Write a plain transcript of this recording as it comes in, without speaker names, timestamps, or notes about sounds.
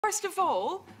first of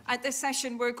all, at this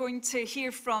session, we're going to hear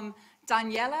from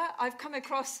Daniela. I've come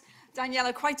across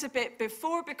Daniela quite a bit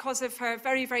before because of her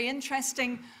very, very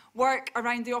interesting work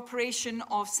around the operation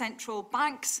of central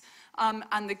banks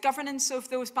and the governance of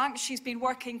those banks. She's been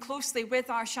working closely with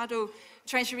our shadow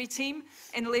Treasury team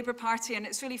in the Labour Party, and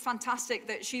it's really fantastic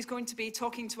that she's going to be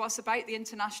talking to us about the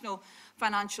international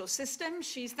financial system.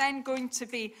 She's then going to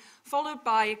be followed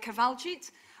by Kavaljit,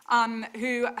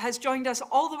 who has joined us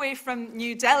all the way from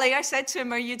New Delhi. I said to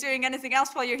him, are you doing anything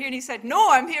else while you're here? And he said,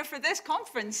 no, I'm here for this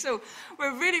conference. So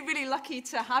we're really, really lucky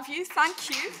to have you. Thank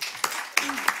you.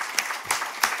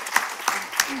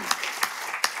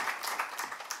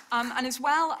 And as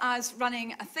well as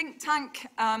running a think tank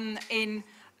in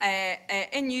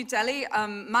New Delhi,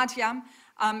 Madhyam,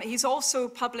 he's also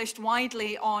published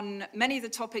widely on many of the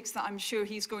topics that I'm sure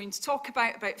he's going to talk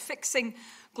about fixing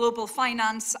global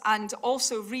finance and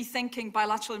also rethinking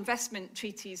bilateral investment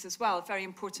treaties as well, a very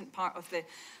important part of the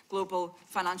global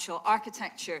financial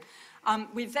architecture.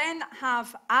 We then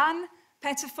have Anne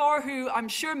Pettifor, who I'm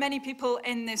sure many people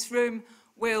in this room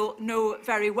will know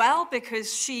very well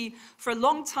because she, for a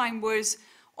long time, was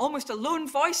almost a lone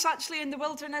voice, actually, in the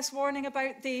wilderness, warning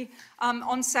about the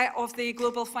onset of the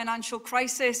global financial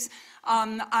crisis.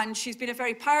 And she's been a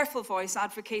very powerful voice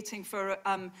advocating for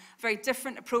a very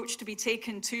different approach to be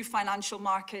taken to financial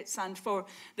markets and for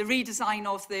the redesign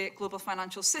of the global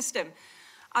financial system.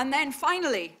 And then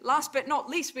finally, last but not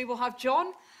least, we will have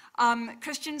John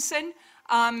Christiansen,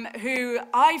 who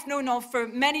I've known of for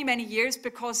many, many years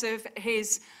because of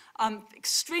his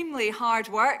extremely hard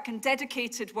work and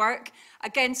dedicated work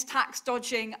against tax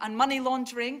dodging and money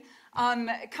laundering,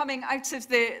 coming out of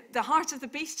the heart of the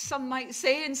beast, some might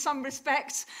say, in some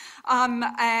respects,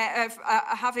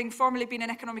 having formerly been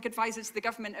an economic advisor to the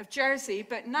government of Jersey,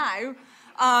 but now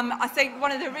I think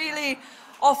one of the really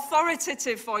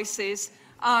authoritative voices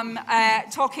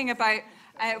talking about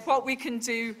what we can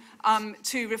do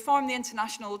to reform the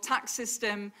international tax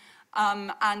system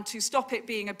and to stop it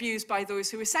being abused by those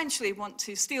who essentially want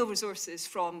to steal resources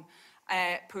from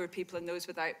poor people and those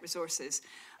without resources.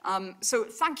 So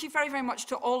thank you very, very much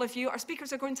to all of you. Our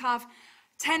speakers are going to have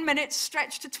 10 minutes,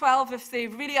 stretched to 12 if they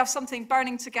really have something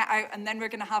burning to get out, and then we're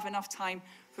going to have enough time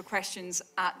for questions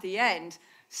at the end.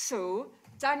 So,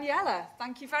 Daniela,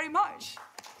 thank you very much.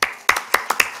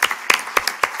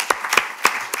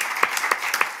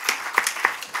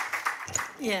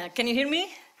 Yeah, can you hear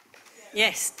me?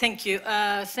 Yes, thank you.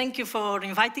 Thank you for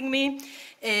inviting me.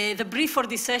 The brief for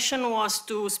this session was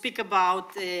to speak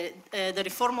about the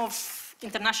reform of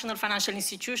international financial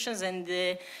institutions and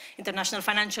the international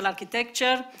financial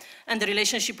architecture and the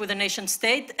relationship with the nation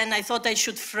state. And I thought I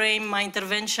should frame my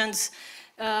interventions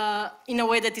in a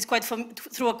way that is quite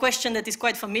through a question that is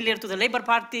quite familiar to the Labour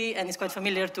Party and is quite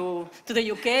familiar to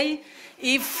the UK.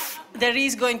 If there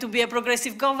is going to be a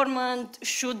progressive government,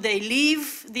 should they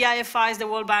leave the IFIs, the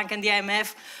World Bank and the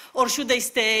IMF, or should they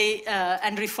stay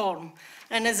and reform?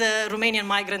 And as a Romanian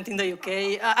migrant in the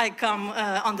UK, I come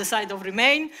on the side of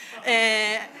remain.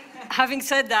 Having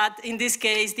said that, in this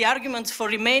case, the arguments for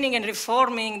remaining and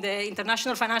reforming the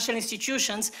international financial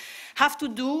institutions have to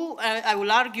do, I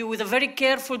will argue, with a very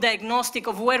careful diagnostic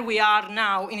of where we are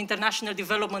now in international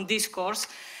development discourse.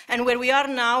 And where we are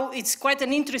now, it's quite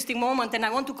an interesting moment, and I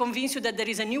want to convince you that there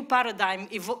is a new paradigm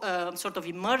sort of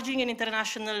emerging in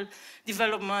international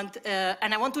development.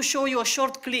 And I want to show you a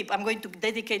short clip. I'm going to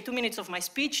dedicate 2 minutes of my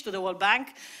speech to the World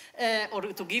Bank, or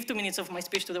to give 2 minutes of my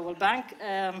speech to the World Bank.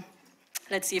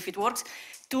 Let's see if it works,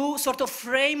 to sort of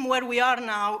frame where we are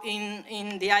now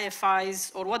in the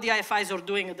IFIs, or what the IFIs are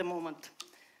doing at the moment.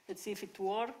 Let's see if it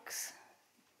works.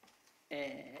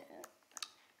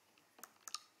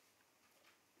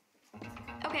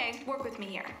 Okay, work with me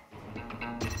here.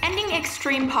 Ending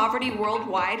extreme poverty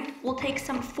worldwide will take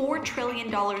some $4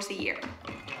 trillion a year.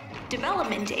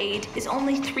 Development aid is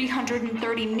only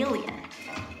 $330 million.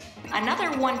 Another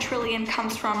 $1 trillion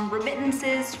comes from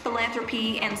remittances,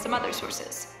 philanthropy, and some other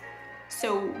sources.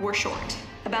 So we're short.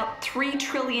 About $3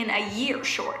 trillion a year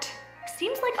short.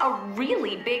 Seems like a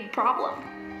really big problem.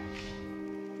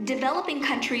 Developing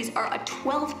countries are a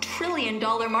 $12 trillion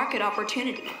market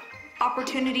opportunity.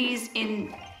 Opportunities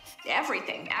in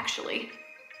everything, actually.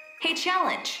 Hey,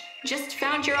 challenge, just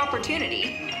found your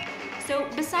opportunity. So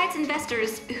besides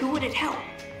investors, who would it help?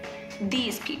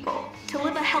 These people, to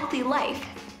live a healthy life.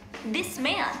 This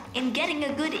man in getting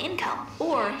a good income,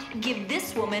 or give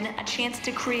this woman a chance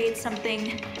to create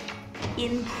something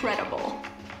incredible.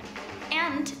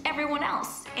 And everyone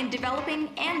else in developing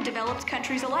and developed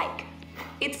countries alike.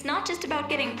 It's not just about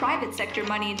getting private sector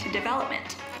money into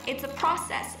development. It's a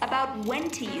process about when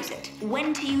to use it,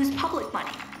 when to use public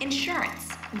money, insurance,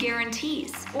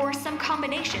 guarantees, or some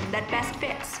combination that best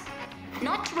fits.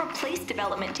 Not to replace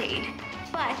development aid,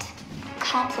 but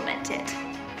complement it.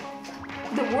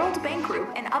 The World Bank Group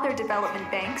and other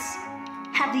development banks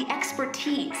have the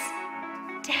expertise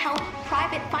to help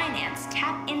private finance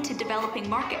tap into developing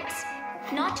markets,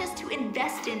 not just to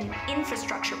invest in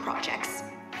infrastructure projects,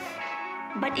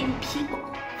 but in people.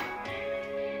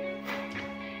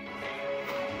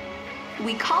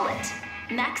 We call it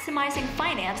maximizing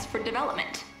finance for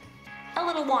development. A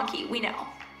little wonky, we know.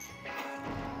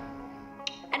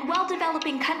 And while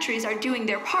developing countries are doing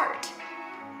their part,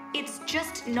 it's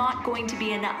just not going to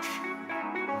be enough.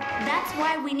 That's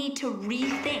why we need to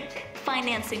rethink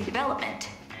financing development,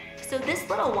 so this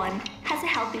little one has a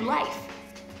healthy life.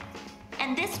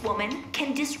 And this woman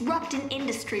can disrupt an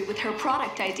industry with her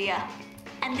product idea.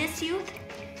 And this youth,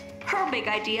 her big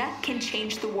idea can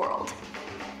change the world.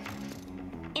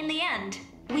 In the end,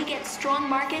 we get strong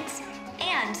markets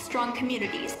and strong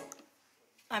communities.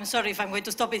 I'm sorry if I'm going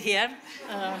to stop it here.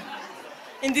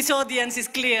 In this audience, it's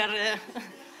clear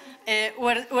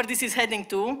where this is heading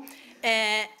to.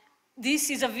 This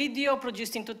is a video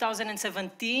produced in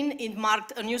 2017. It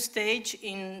marked a new stage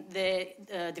in the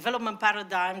development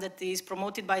paradigm that is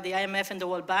promoted by the IMF and the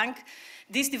World Bank.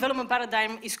 This development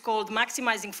paradigm is called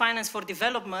Maximizing Finance for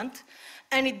Development,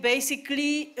 and it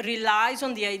basically relies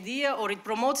on the idea, or it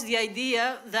promotes the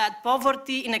idea, that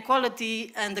poverty,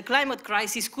 inequality, and the climate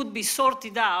crisis could be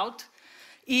sorted out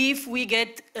if we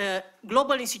get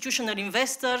global institutional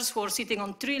investors who are sitting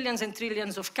on trillions and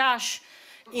trillions of cash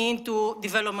into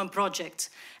development projects.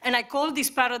 And I call this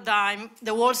paradigm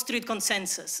the Wall Street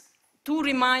consensus, to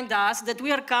remind us that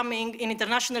we are coming in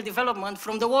international development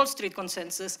from the Wall Street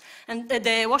consensus and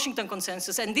the Washington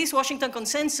consensus. And this Washington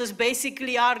consensus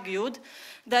basically argued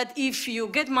that if you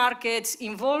get markets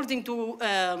involved into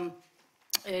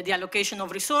the allocation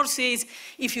of resources,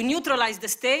 if you neutralize the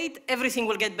state, everything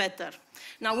will get better.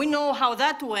 Now, we know how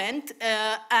that went,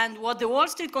 and what the Wall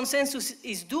Street consensus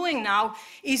is doing now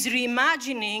is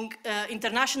reimagining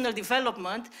international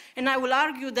development, and I will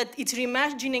argue that it's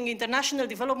reimagining international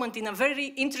development in a very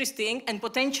interesting and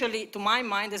potentially, to my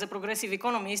mind, as a progressive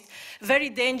economist, very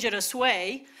dangerous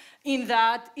way, in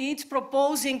that it's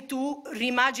proposing to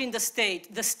reimagine the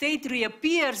state. The state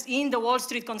reappears in the Wall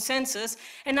Street consensus,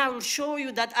 and I will show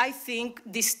you that I think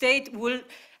the state will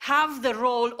have the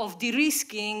role of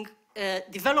de-risking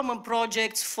development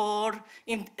projects for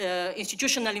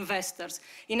institutional investors.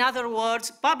 In other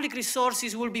words, public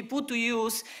resources will be put to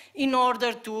use in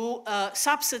order to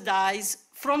subsidize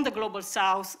from the Global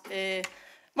South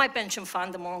my pension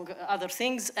fund, among other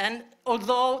things. And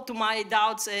although, to my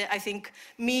doubts, I think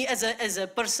me as a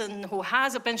person who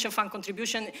has a pension fund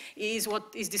contribution is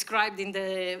what is described in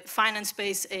the finance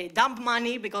space dump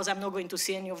money, because I'm not going to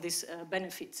see any of these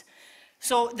benefits.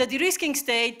 So the de-risking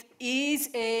state is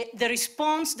the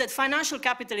response that financial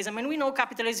capitalism, and we know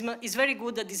capitalism is very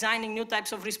good at designing new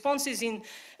types of responses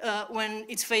when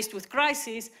it's faced with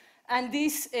crisis, and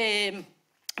this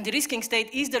de-risking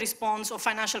state is the response of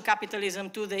financial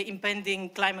capitalism to the impending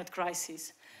climate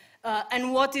crisis.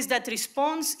 And what is that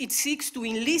response? It seeks to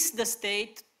enlist the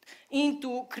state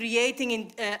into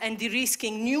creating and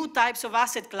de-risking new types of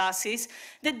asset classes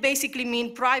that basically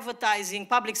mean privatizing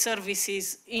public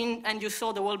services and you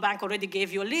saw the World Bank already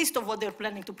gave you a list of what they're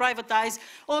planning to privatize,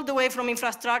 all the way from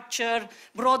infrastructure,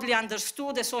 broadly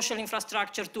understood as social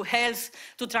infrastructure, to health,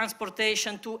 to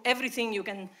transportation, to everything you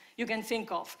can think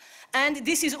of. And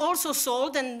this is also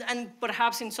sold, and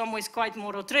perhaps in some ways quite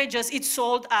more outrageous, it's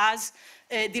sold as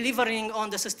delivering on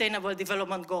the Sustainable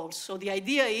Development Goals. So the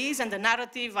idea is, and the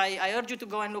narrative, I urge you to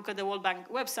go and look at the World Bank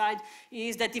website,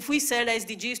 is that if we sell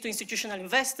SDGs to institutional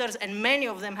investors, and many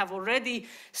of them have already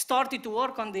started to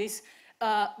work on this,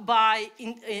 by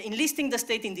enlisting the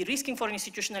state in de-risking for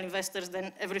institutional investors,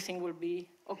 then everything will be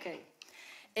okay.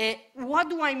 What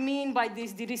do I mean by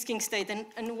this de-risking state?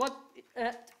 And what,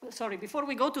 sorry, before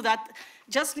we go to that,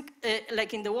 just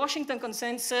like in the Washington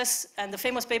Consensus and the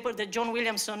famous paper that John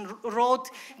Williamson wrote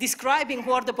describing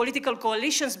who are the political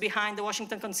coalitions behind the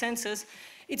Washington Consensus,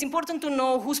 it's important to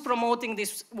know who's promoting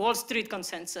this Wall Street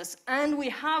Consensus. And we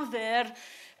have there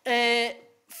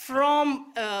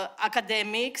from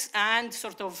academics and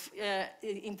sort of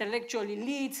intellectual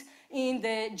elites in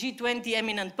the G20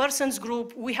 eminent persons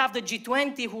group. We have the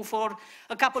G20, who for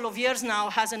a couple of years now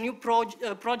has a new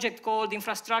project called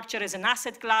Infrastructure as an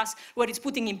Asset Class, where it's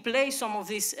putting in place some of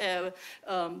these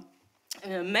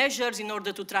measures in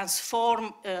order to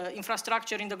transform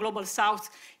infrastructure in the Global South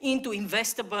into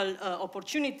investable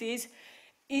opportunities.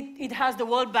 It has the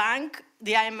World Bank,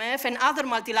 the IMF, and other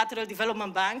multilateral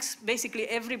development banks. Basically,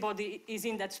 everybody is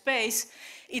in that space.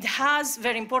 It has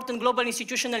very important global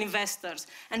institutional investors.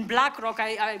 And BlackRock,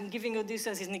 I'm giving you this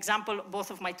as an example,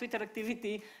 both of my Twitter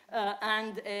activity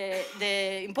and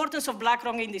the importance of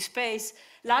BlackRock in this space.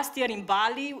 Last year in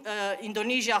Bali,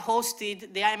 Indonesia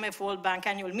hosted the IMF World Bank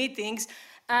annual meetings,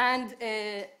 and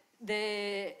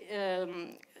the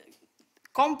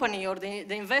company or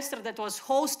the investor that was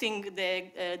hosting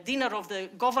the dinner of the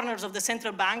governors of the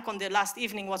central bank on the last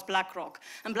evening was BlackRock.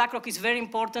 And BlackRock is very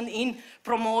important in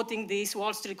promoting this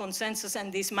Wall Street consensus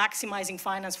and this maximizing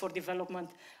finance for development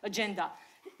agenda.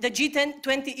 The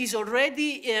G20 is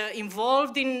already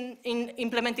involved in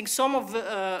implementing some of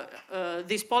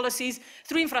these policies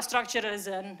through infrastructure as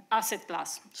an asset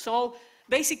class. So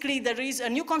basically, there is a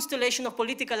new constellation of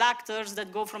political actors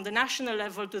that go from the national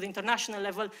level to the international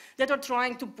level that are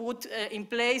trying to put in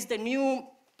place the new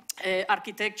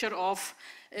architecture of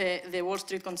the Wall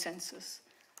Street consensus.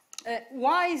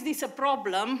 Why is this a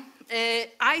problem?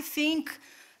 I think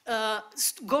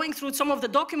going through some of the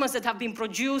documents that have been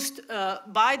produced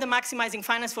by the Maximizing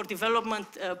Finance for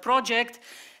Development project,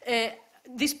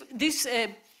 this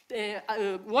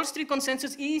Wall Street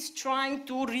consensus is trying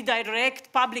to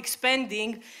redirect public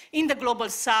spending in the global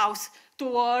south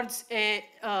towards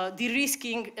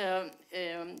de-risking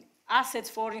assets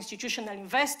for institutional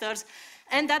investors,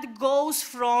 and that goes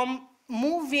from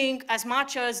moving as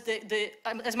much as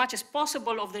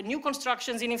possible of the new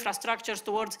constructions in infrastructures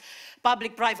towards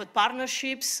public-private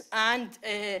partnerships and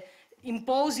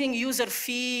imposing user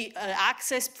fee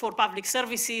access for public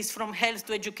services from health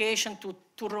to education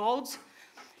to roads.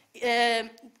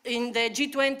 In the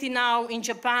G20 now in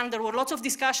Japan, there were lots of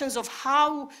discussions of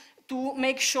how to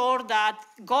make sure that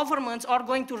governments are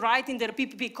going to write in their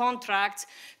PPP contracts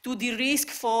to de-risk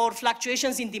for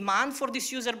fluctuations in demand for these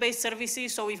user-based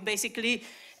services. So if basically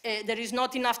there is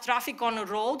not enough traffic on a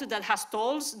road that has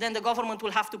tolls, then the government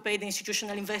will have to pay the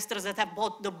institutional investors that have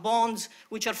bought the bonds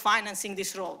which are financing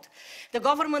this road. The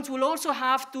government will also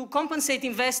have to compensate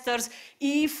investors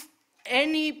if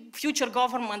any future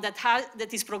government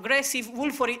that is progressive will,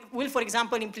 for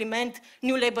example, implement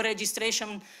new labor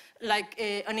registration like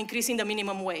an increase in the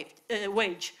minimum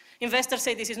wage. Investors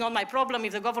say this is not my problem.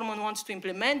 If the government wants to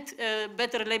implement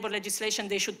better labor legislation,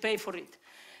 they should pay for it.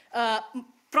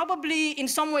 Probably in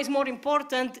some ways more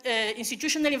important,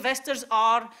 institutional investors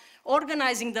are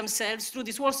organizing themselves through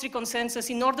this Wall Street consensus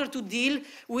in order to deal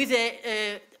with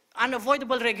the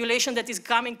unavoidable regulation that is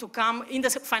going to come in the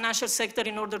financial sector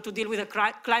in order to deal with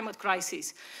the climate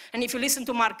crisis. And if you listen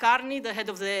to Mark Carney, the head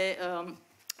of the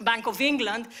Bank of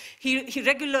England, he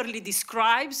regularly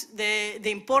describes the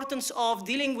importance of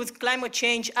dealing with climate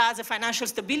change as a financial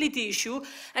stability issue.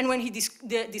 And when he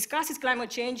discusses climate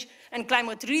change and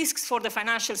climate risks for the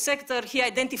financial sector, he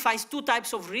identifies two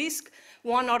types of risk.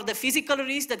 One are the physical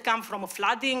risks that come from a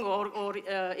flooding or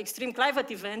extreme climate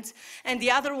events, and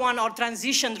the other one are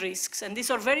transition risks. And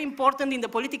these are very important in the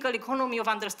political economy of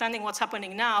understanding what's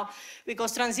happening now,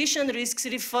 because transition risks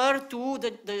refer to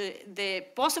the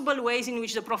possible ways in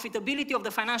which the profitability of the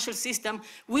financial system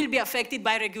will be affected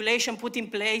by regulation put in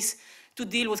place to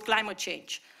deal with climate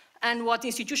change. And what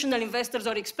institutional investors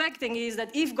are expecting is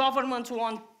that if governments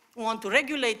want to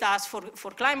regulate us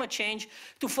for climate change,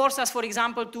 to force us, for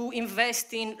example, to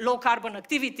invest in low carbon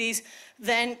activities,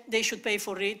 then they should pay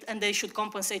for it and they should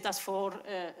compensate us for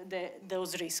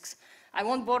those risks. I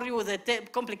won't bore you with the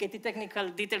complicated technical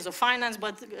details of finance,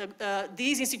 but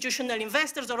these institutional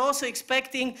investors are also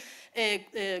expecting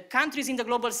countries in the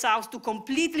global south to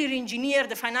completely re-engineer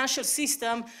the financial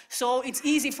system so it's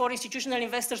easy for institutional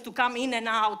investors to come in and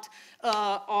out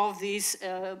of these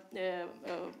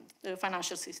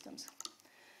financial systems.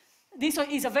 This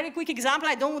is a very quick example.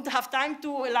 I don't have time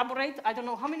to elaborate. I don't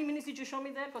know, how many minutes did you show me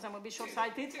there? Because I'm a bit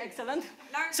short-sighted. Excellent.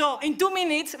 So in 2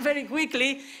 minutes, very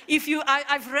quickly,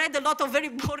 I've read a lot of very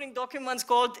boring documents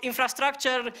called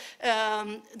infrastructure.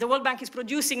 The World Bank is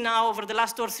producing now over the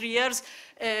last 2 or 3 years,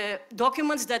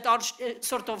 documents that are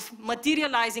sort of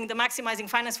materializing the Maximizing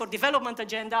Finance for Development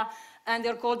agenda, and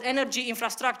they're called energy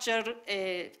infrastructure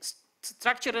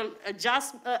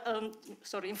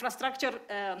infrastructure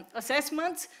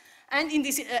assessments. And in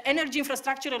these energy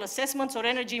infrastructural assessments or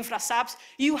energy infra-subs,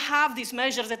 you have these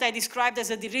measures that I described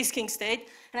as a de-risking state.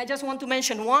 And I just want to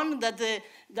mention one that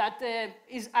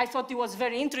I thought it was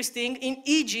very interesting. In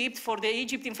Egypt, for the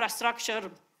Egypt infrastructure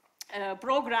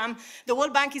program, the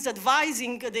World Bank is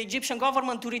advising the Egyptian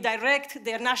government to redirect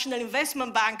their national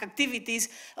investment bank activities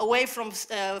away from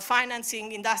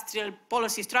financing industrial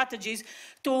policy strategies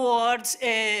towards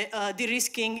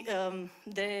de-risking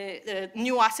the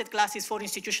new asset classes for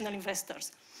institutional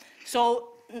investors. So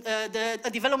the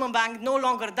development bank no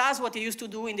longer does what it used to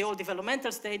do in the old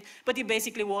developmental state, but it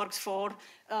basically works for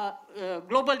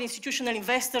global institutional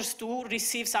investors to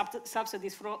receive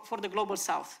subsidies for the global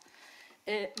south.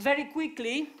 Very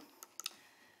quickly,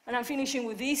 and I'm finishing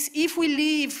with this,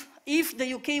 if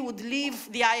the UK would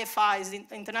leave the IFIs,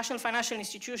 the international financial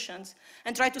institutions,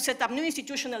 and try to set up new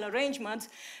institutional arrangements,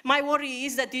 my worry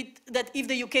is that if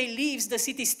the UK leaves, the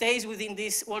city stays within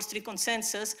this Wall Street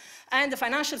consensus, and the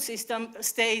financial system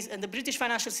stays, and the British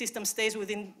financial system stays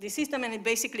within the system, and it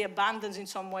basically abandons in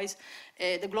some ways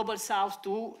the global south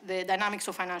to the dynamics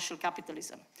of financial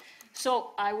capitalism.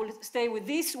 So I will stay with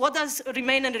this. What does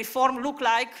remain and reform look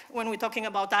like when we're talking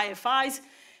about IFIs?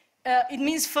 It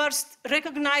means first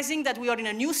recognizing that we are in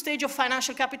a new stage of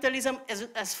financial capitalism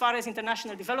as far as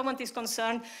international development is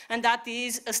concerned, and that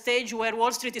is a stage where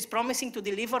Wall Street is promising to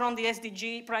deliver on the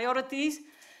SDG priorities.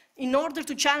 In order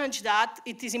to challenge that,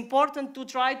 it is important to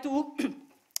try to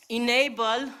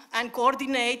enable and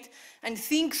coordinate and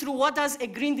think through what does a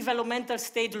green developmental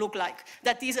state look like.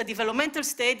 That is a developmental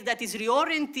state that is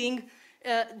reorienting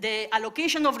the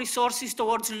allocation of resources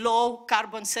towards low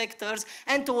carbon sectors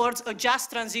and towards a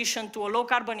just transition to a low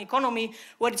carbon economy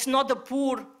where it's not the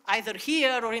poor either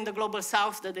here or in the global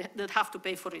south that have to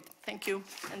pay for it. Thank you,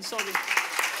 and sorry.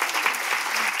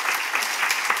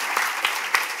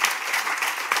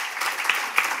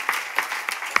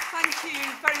 Thank you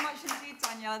very much indeed,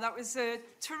 Daniela. That was a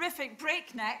terrific,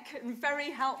 breakneck, and very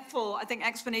helpful, I think,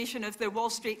 explanation of the Wall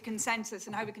Street consensus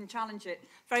and how we can challenge it.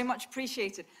 Very much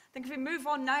appreciated. I think if we move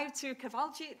on now to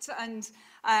Kavaljit and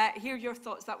hear your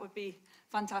thoughts, that would be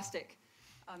fantastic.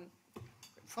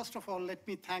 First of all, let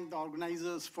me thank the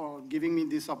organizers for giving me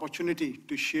this opportunity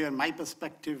to share my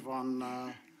perspective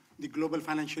on the global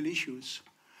financial issues.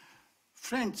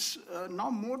 Friends, now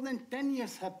more than 10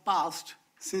 years have passed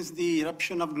since the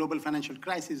eruption of global financial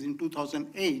crisis in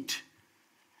 2008,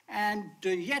 and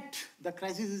yet the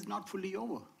crisis is not fully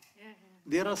over.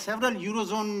 There are several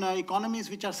Eurozone economies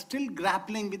which are still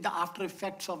grappling with the after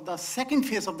effects of the second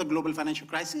phase of the global financial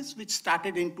crisis, which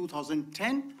started in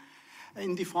 2010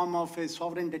 in the form of a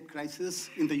sovereign debt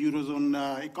crisis in the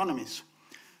Eurozone economies.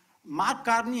 Mark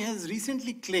Carney has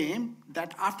recently claimed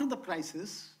that after the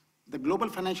crisis, the global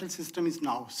financial system is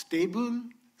now stable,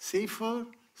 safer,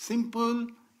 simple,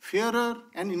 fairer,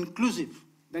 and inclusive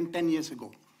than 10 years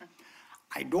ago.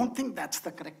 I don't think that's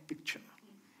the correct picture.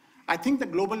 I think the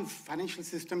global financial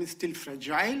system is still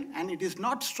fragile, and it is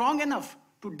not strong enough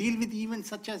to deal with even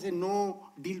such as a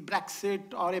no-deal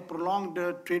Brexit or a prolonged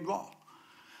trade war.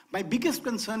 My biggest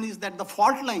concern is that the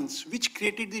fault lines which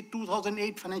created the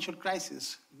 2008 financial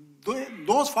crisis,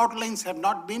 those fault lines have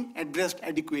not been addressed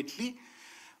adequately,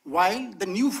 while the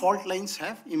new fault lines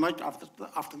have emerged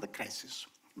after the crisis.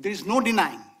 There is no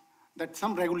denying that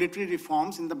some regulatory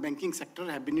reforms in the banking sector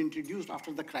have been introduced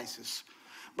after the crisis,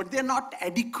 but they are not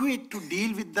adequate to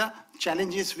deal with the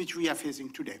challenges which we are facing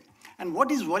today. And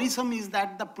what is worrisome is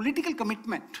that the political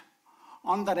commitment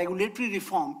on the regulatory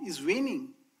reform is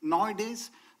waning.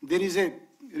 Nowadays, there is a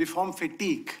reform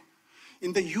fatigue.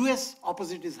 In the US,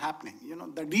 opposite is happening.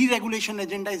 The deregulation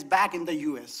agenda is back in the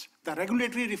US. The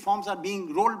regulatory reforms are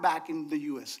being rolled back in the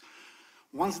US.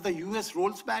 Once the US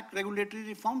rolls back regulatory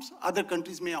reforms, other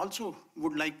countries may also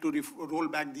would like to roll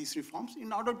back these reforms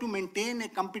in order to maintain a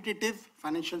competitive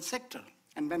financial sector.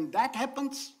 And when that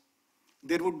happens,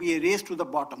 there would be a race to the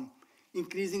bottom,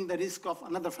 increasing the risk of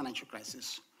another financial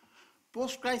crisis.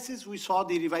 Post-crisis, we saw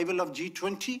the revival of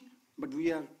G20, but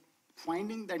we are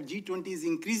finding that G20 is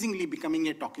increasingly becoming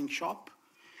a talking shop.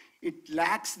 It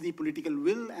lacks the political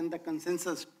will and the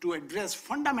consensus to address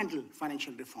fundamental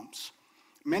financial reforms.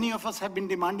 Many of us have been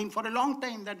demanding for a long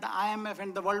time that the IMF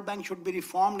and the World Bank should be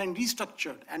reformed and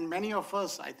restructured. And many of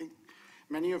us, I think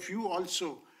many of you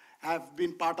also, have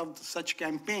been part of such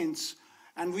campaigns.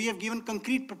 And we have given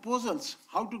concrete proposals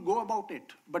how to go about it.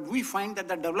 But we find that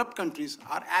the developed countries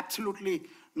are absolutely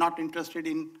not interested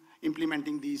in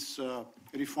implementing these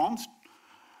reforms.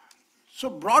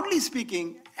 So broadly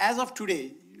speaking, as of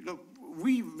today,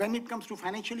 when it comes to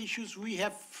financial issues, we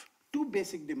have two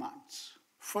basic demands.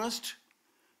 First,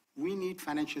 we need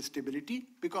financial stability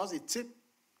because it's a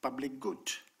public good.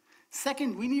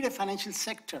 Second, we need a financial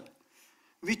sector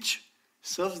which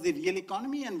serves the real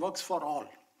economy and works for all.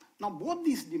 Now, both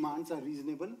these demands are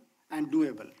reasonable and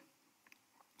doable.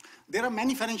 There are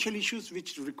many financial issues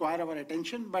which require our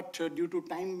attention, but due to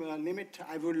time limit,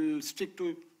 I will stick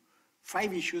to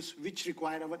 5 issues which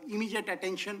require our immediate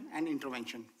attention and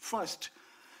intervention. First,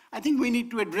 I think we need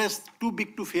to address too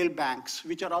big to fail banks,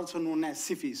 which are also known as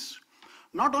SIFIs.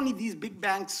 Not only these big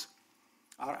banks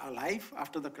are alive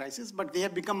after the crisis, but they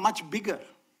have become much bigger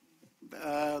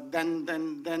than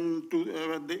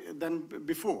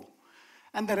before.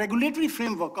 And the regulatory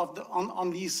framework on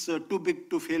these too big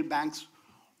to fail banks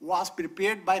was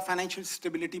prepared by Financial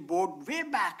Stability Board way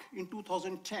back in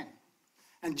 2010.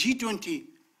 And G20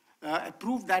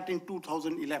 approved that in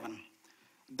 2011.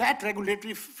 That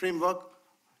regulatory framework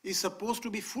is supposed to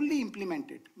be fully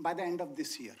implemented by the end of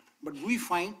this year. But we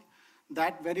find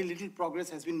that very little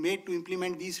progress has been made to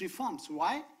implement these reforms.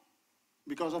 Why?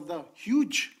 Because of the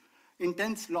huge,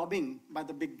 intense lobbying by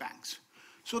the big banks.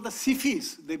 So the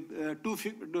SIFIs,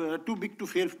 the too big to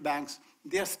fail banks,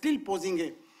 they are still posing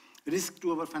a risk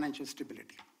to our financial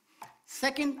stability.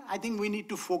 Second, I think we need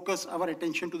to focus our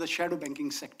attention to the shadow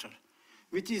banking sector,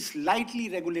 which is lightly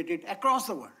regulated across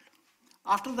the world.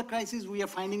 After the crisis, we are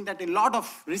finding that a lot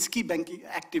of risky banking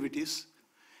activities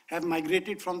have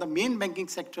migrated from the main banking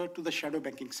sector to the shadow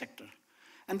banking sector.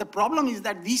 And the problem is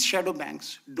that these shadow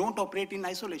banks don't operate in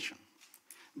isolation.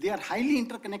 They are highly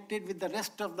interconnected with the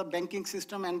rest of the banking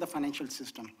system and the financial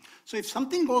system. So if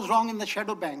something goes wrong in the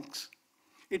shadow banks,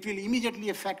 it will immediately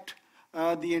affect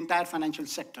the entire financial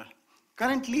sector.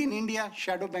 Currently in India,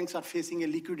 shadow banks are facing a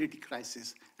liquidity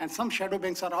crisis, and some shadow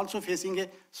banks are also facing a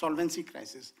solvency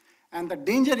crisis. And the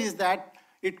danger is that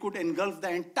it could engulf the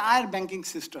entire banking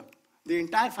system, the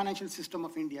entire financial system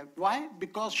of India. Why?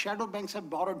 Because shadow banks have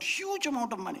borrowed huge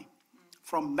amount of money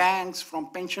from banks,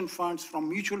 from pension funds, from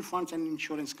mutual funds and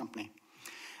insurance company.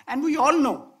 And we all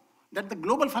know that the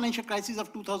global financial crisis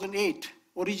of 2008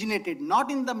 originated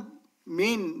not in the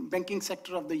main banking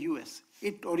sector of the US.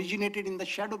 It originated in the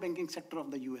shadow banking sector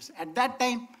of the US. At that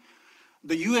time,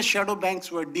 the US shadow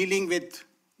banks were dealing with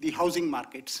the housing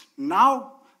markets.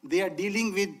 Now, they are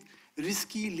dealing with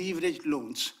risky leveraged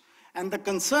loans. And the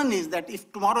concern is that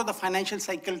if tomorrow the financial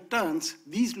cycle turns,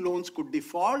 these loans could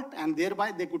default, and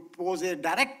thereby they could pose a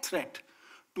direct threat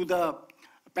to the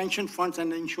pension funds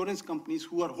and the insurance companies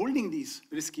who are holding these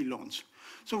risky loans.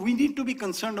 So we need to be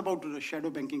concerned about the shadow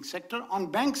banking sector. On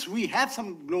banks, we have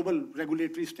some global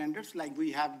regulatory standards, like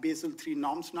we have Basel III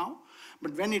norms now.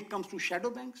 But when it comes to shadow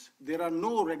banks, there are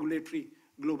no regulatory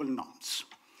global norms.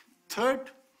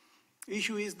 Third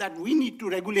issue is that we need to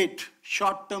regulate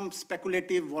short-term,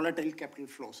 speculative, volatile capital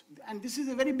flows. And this is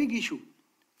a very big issue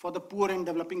for the poor and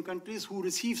developing countries who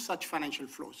receive such financial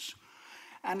flows.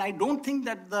 And I don't think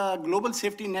that the global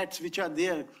safety nets which are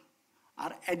there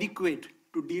are adequate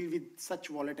to deal with such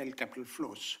volatile capital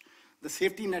flows. The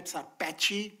safety nets are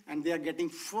patchy, and they are getting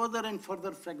further and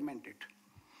further fragmented.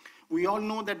 We all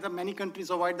know that the many countries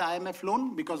avoid the IMF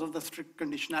loan because of the strict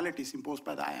conditionalities imposed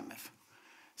by the IMF.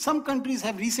 Some countries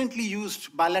have recently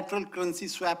used bilateral currency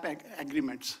swap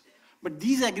agreements, but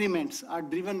these agreements are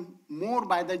driven more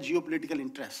by the geopolitical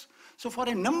interests. So for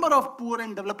a number of poor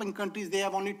and developing countries, they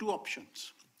have only 2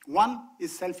 options. One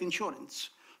is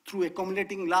self-insurance through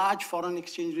accumulating large foreign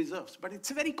exchange reserves, but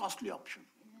it's a very costly option.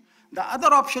 The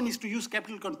other option is to use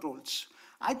capital controls.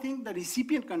 I think the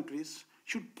recipient countries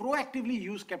should proactively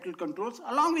use capital controls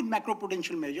along with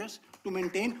macroprudential measures to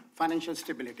maintain financial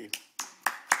stability.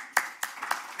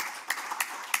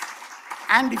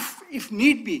 And if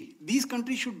need be, these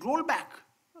countries should roll back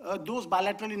those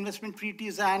bilateral investment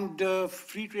treaties and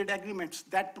free trade agreements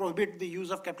that prohibit the use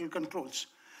of capital controls.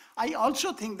 I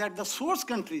also think that the source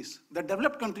countries, the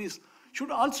developed countries,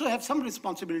 should also have some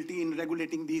responsibility in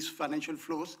regulating these financial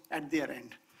flows at their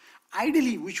end.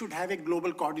 Ideally, we should have a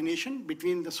global coordination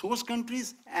between the source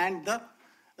countries and the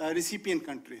recipient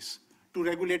countries to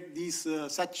regulate these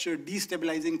such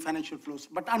destabilizing financial flows.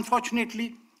 But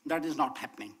unfortunately, that is not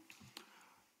happening.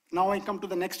 Now I come to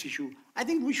the next issue. I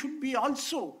think we should be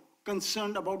also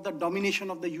concerned about the domination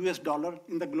of the US dollar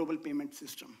in the global payment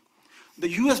system. The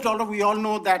US dollar, we all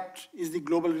know that is the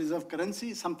global reserve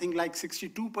currency. Something like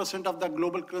 62% of the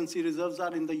global currency reserves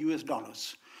are in the US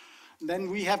dollars. Then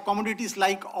we have commodities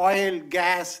like oil,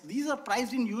 gas. These are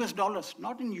priced in US dollars,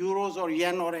 not in euros or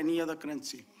yen or any other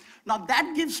currency. Now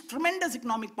that gives tremendous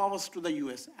economic powers to the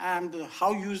US, and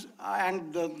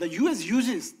the US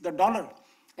uses the dollar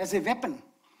as a weapon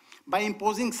by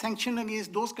imposing sanctions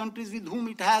against those countries with whom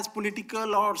it has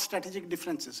political or strategic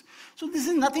differences. So this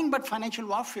is nothing but financial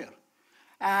warfare.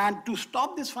 And to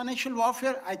stop this financial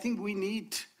warfare, I think we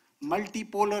need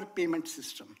multipolar payment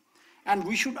system. And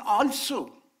we should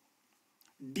also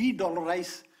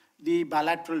de-dollarize the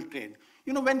bilateral trade.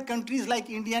 You know, when countries like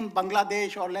India and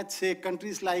Bangladesh, or let's say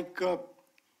countries like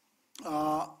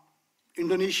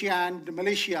Indonesia and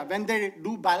Malaysia, when they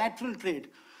do bilateral trade,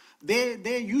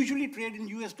 they usually trade in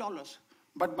US dollars.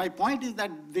 But my point is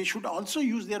that they should also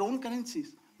use their own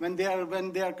currencies when they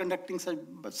are conducting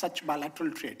such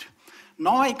bilateral trade.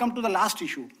 Now I come to the last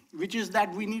issue, which is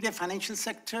that we need a financial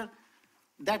sector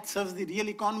that serves the real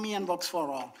economy and works for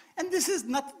all. And this is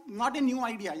not a new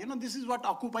idea. You know, this is what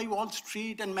Occupy Wall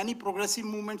Street and many progressive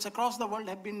movements across the world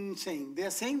have been saying. They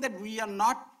are saying that we are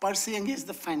not per se against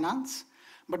the finance,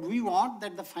 but we want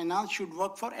that the finance should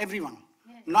work for everyone,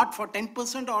 not for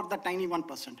 10% or the tiny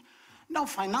 1%. Now,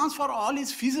 finance for all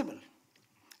is feasible.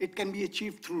 It can be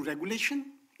achieved through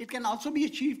regulation. It can also be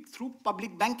achieved through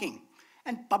public banking.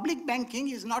 And public banking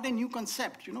is not a new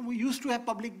concept. You know, we used to have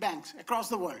public banks across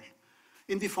the world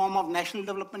in the form of national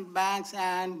development banks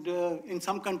and in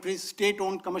some countries,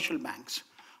 state-owned commercial banks.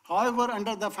 However,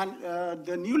 under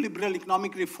the new liberal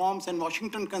economic reforms and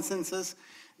Washington Consensus,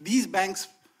 these banks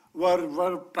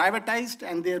were privatized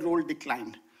and their role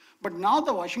declined. But now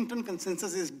the Washington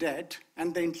Consensus is dead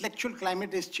and the intellectual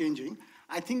climate is changing.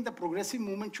 I think the progressive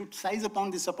movement should seize upon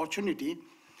this opportunity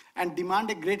and demand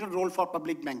a greater role for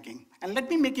public banking. And let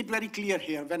me make it very clear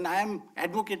here, when I am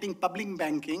advocating public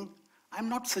banking, I'm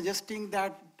not suggesting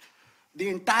that the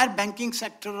entire banking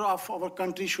sector of our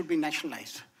country should be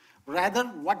nationalized. Rather,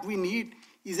 what we need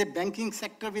is a banking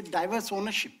sector with diverse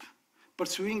ownership,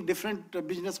 pursuing different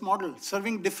business models,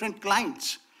 serving different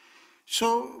clients.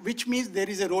 So, which means there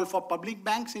is a role for public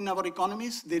banks in our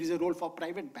economies, there is a role for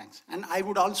private banks. And I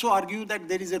would also argue that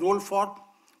there is a role for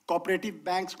cooperative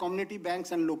banks, community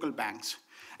banks, and local banks.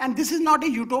 And this is not a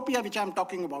utopia which I'm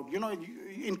talking about. You know,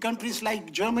 in countries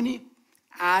like Germany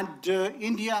and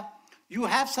India, you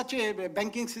have such a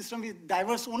banking system with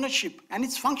diverse ownership, and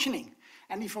it's functioning.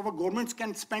 And if our governments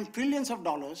can spend trillions of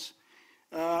dollars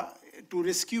to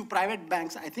rescue private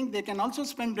banks, I think they can also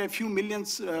spend a few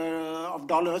millions of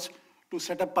dollars to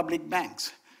set up public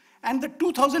banks. And the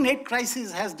 2008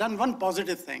 crisis has done one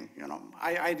positive thing. You know,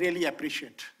 I really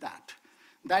appreciate that.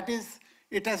 That is,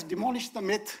 it has demolished the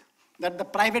myth that the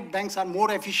private banks are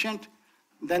more efficient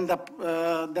than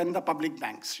the public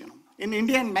banks. You know, in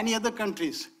India and many other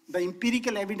countries, the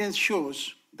empirical evidence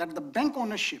shows that the bank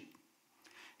ownership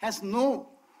has no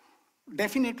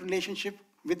definite relationship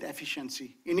with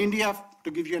efficiency. In India,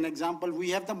 to give you an example, we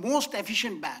have the most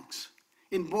efficient banks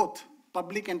in both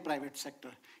public and private sector.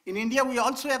 In India, we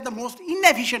also have the most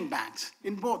inefficient banks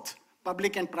in both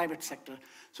public and private sector.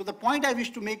 So the point I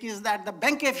wish to make is that the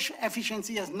bank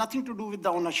efficiency has nothing to do with the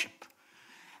ownership.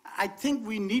 I think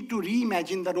we need to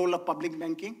reimagine the role of public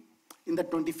banking in the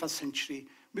 21st century,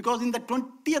 because in the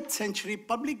 20th century,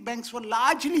 public banks were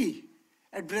largely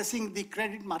addressing the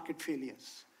credit market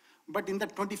failures. But in the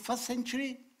 21st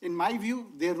century, in my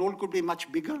view, their role could be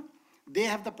much bigger. They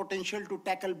have the potential to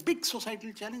tackle big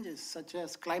societal challenges such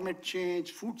as climate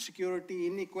change, food security,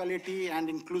 inequality, and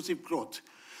inclusive growth.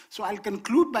 So I'll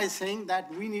conclude by saying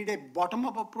that we need a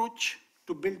bottom-up approach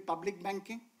to build public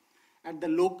banking at the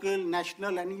local,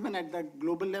 national, and even at the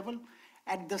global level.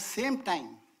 At the same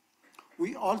time,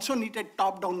 we also need a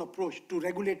top-down approach to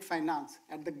regulate finance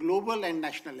at the global and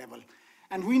national level.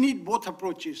 And we need both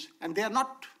approaches, and they are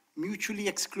not mutually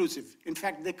exclusive. In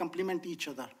fact, they complement each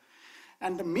other.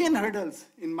 And the main hurdles,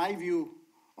 in my view,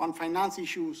 on finance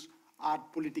issues are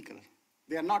political.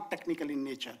 They are not technical in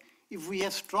nature. If we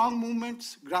have strong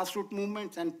movements, grassroots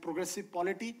movements, and progressive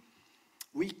polity,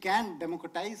 we can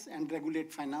democratize and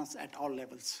regulate finance at all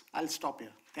levels. I'll stop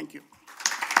here. Thank you.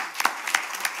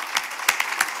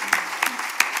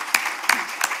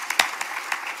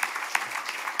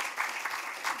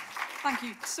 Thank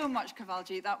you so much,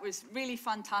 Kavaljit. That was really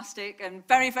fantastic and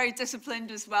very, very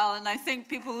disciplined as well. And I think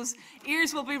people's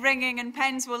ears will be ringing and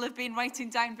pens will have been writing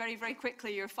down very, very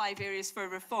quickly your 5 areas for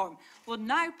reform. We'll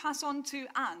now pass on to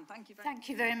Anne. Thank you very much. Thank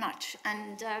you very much.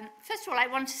 And first of all, I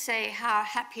want to say how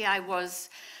happy I was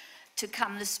to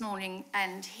come this morning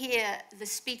and hear the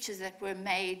speeches that were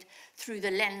made through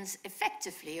the lens,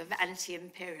 effectively, of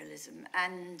anti-imperialism.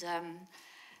 And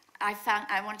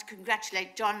I want to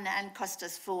congratulate John and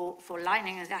Costas for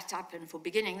lining that up and for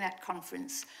beginning that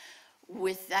conference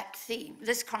with that theme,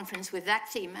 this conference with that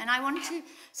theme. And I want to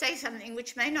say something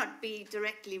which may not be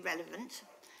directly relevant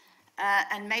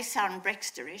and may sound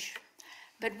Brexterish,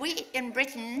 but we in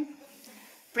Britain,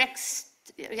 Brexitish,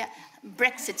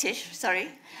 sorry,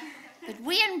 but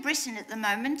we in Britain at the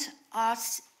moment are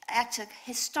at a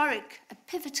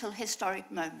pivotal historic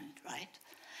moment, right?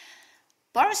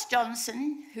 Boris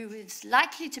Johnson, who is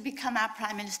likely to become our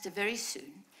Prime Minister very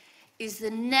soon, is the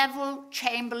Neville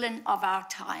Chamberlain of our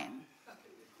time.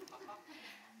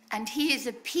 and he is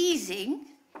appeasing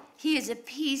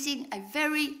a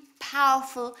very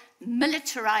powerful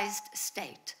militarized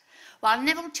state, while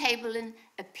Neville Chamberlain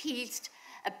appeased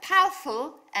a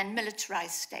powerful and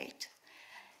militarized state.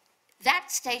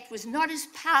 That state was not as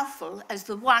powerful as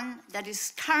the one that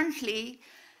is currently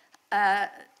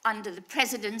under the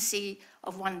presidency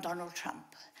of one Donald Trump.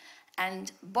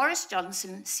 And Boris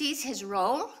Johnson sees his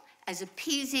role as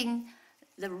appeasing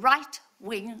the right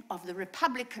wing of the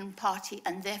Republican Party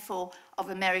and therefore of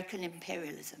American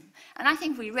imperialism. And I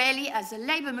think we really, as a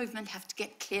labor movement, have to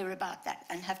get clear about that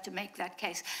and have to make that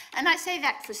case. And I say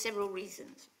that for several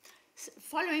reasons.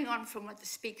 Following on from what the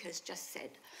speaker has just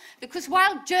said, because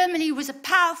while Germany was a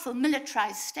powerful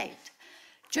militarized state,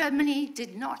 Germany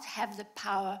did not have the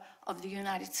power of the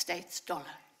United States dollar.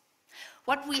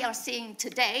 What we are seeing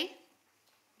today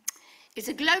is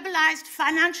a globalized,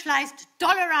 financialized,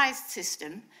 dollarized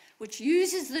system which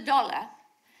uses the dollar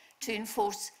to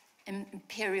enforce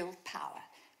imperial power.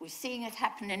 We're seeing it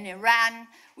happen in Iran.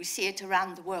 We see it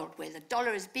around the world, where the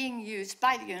dollar is being used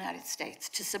by the United States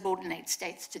to subordinate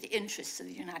states to the interests of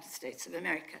the United States of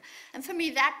America. And for me,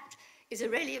 that is a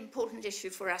really important issue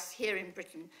for us here in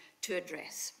Britain to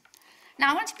address.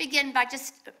 Now, I want to begin by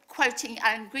just quoting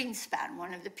Alan Greenspan,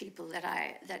 one of the people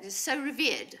that is so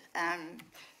revered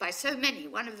by so many,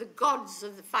 one of the gods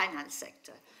of the finance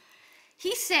sector.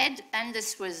 He said, and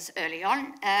this was early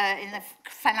on in the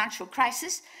financial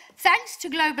crisis, thanks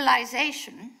to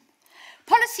globalization,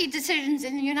 policy decisions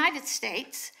in the United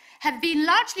States have been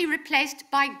largely replaced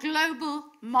by global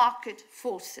market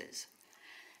forces.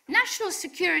 National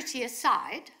security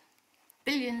aside,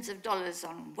 billions of dollars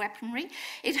on weaponry,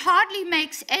 it hardly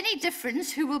makes any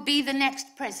difference who will be the next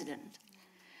president.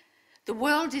 The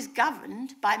world is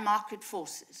governed by market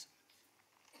forces.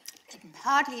 It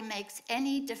hardly makes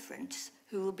any difference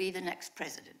who will be the next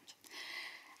president.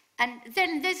 And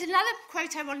then there's another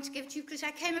quote I want to give to you, because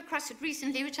I came across it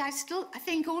recently, which I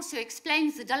think also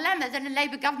explains the dilemma that a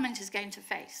Labour government is going to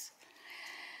face.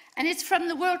 And it's from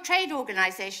the World Trade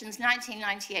Organization's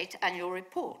 1998 annual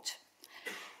report,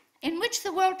 in which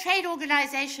the World Trade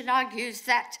Organization argues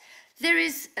that there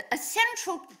is a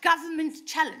central government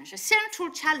challenge, a central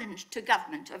challenge to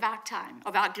government of our time,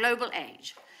 of our global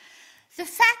age. The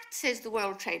fact, says the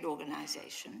World Trade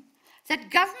Organization,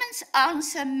 that governments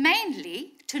answer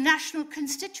mainly to national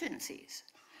constituencies,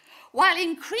 while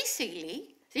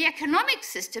increasingly the economic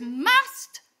system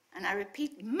must, and I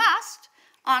repeat, must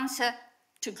answer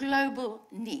to global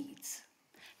needs.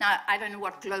 Now, I don't know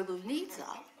what global needs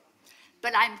are,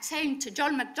 but I'm saying to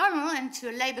John McDonnell and to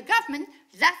a Labour government,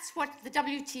 that's what the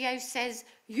WTO says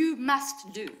you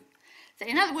must do.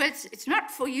 In other words, it's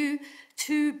not for you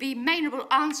to be mainly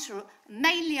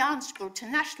answerable to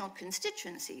national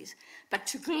constituencies, but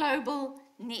to global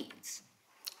needs.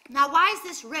 Now, why is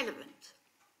this relevant?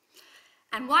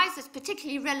 And why is this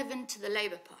particularly relevant to the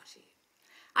Labour Party?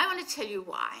 I want to tell you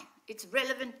why it's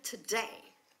relevant today.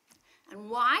 And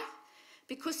why?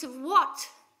 Because of what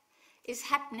is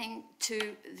happening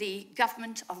to the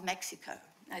government of Mexico.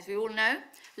 As we all know,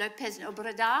 López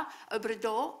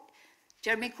Obrador,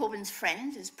 Jeremy Corbyn's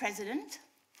friend, is president,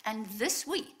 and this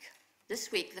week,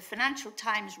 the Financial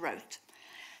Times wrote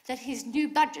that his new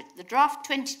budget, the draft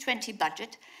 2020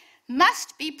 budget,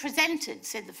 must be presented,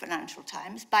 said the Financial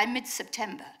Times, by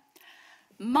mid-September.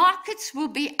 Markets will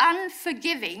be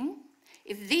unforgiving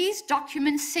if these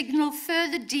documents signal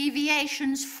further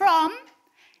deviations from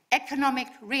economic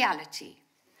reality.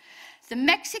 The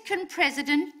Mexican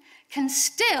president can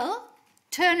still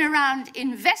turn around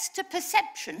investor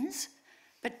perceptions,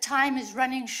 but time is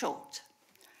running short.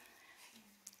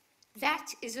 That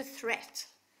is a threat,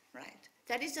 right?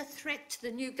 That is a threat to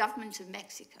the new government of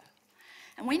Mexico.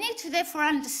 And we need to therefore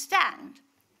understand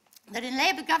that a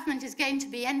Labour government is going to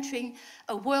be entering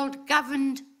a world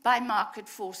governed by market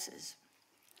forces.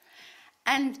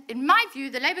 And in my view,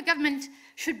 the Labour government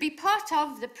should be part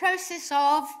of the process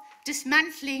of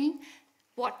dismantling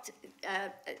what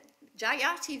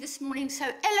Jayati this morning so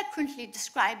eloquently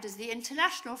described as the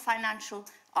international financial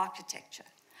architecture.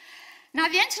 Now,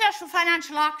 the international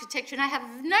financial architecture, and I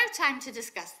have no time to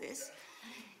discuss this,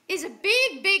 is a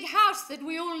big, big house that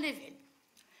we all live in.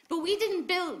 But we didn't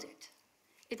build it.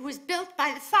 It was built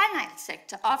by the finance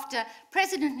sector after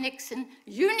President Nixon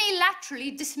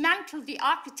unilaterally dismantled the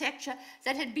architecture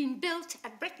that had been built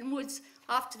at Bretton Woods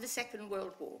after the Second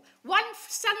World War. One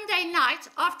Sunday night,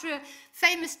 after a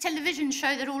famous television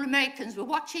show that all Americans were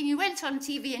watching, he went on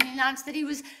TV and announced that he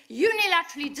was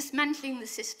unilaterally dismantling the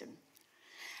system.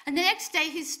 And the next day,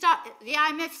 the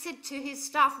IMF said to his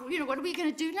staff, well, you know, what are we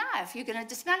going to do now if you're going to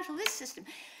dismantle this system?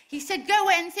 He said, go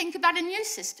away and think about a new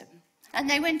system. And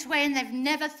they went away and they've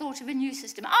never thought of a new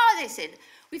system. They said,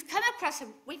 we've come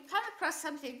across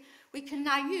something we can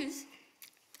now use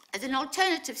as an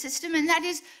alternative system, and that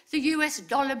is the US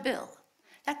dollar bill.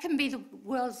 That can be the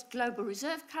world's global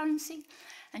reserve currency,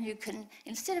 and you can,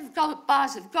 instead of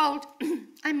bars of gold,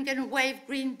 I'm going to wave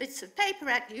green bits of paper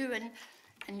at you,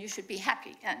 and you should be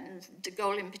happy. And de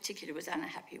Gaulle in particular was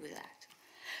unhappy with that.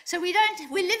 So we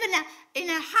live in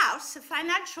a house, a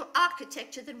financial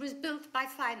architecture that was built by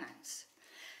finance.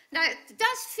 Now, it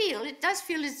does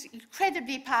feel as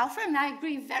incredibly powerful, and I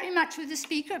agree very much with the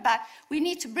speaker about we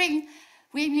need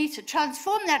to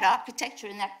transform that architecture,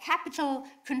 and that capital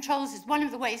controls is one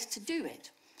of the ways to do it.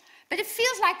 But it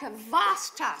feels like a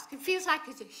vast task. It feels like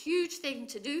it's a huge thing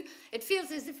to do. It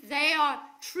feels as if they are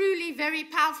truly very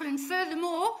powerful, and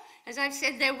furthermore, as I've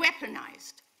said, they're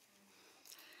weaponized.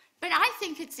 But I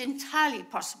think it's entirely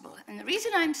possible, and the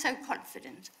reason I'm so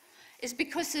confident is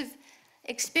because of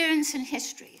experience and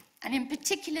history, and in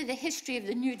particular the history of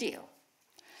the New Deal.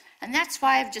 And that's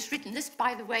why I've just written this.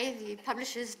 By the way, the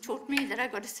publishers taught me that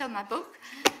I've got to sell my book,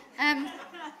 and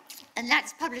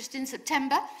that's published in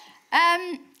September.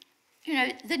 You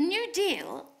know, the New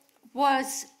Deal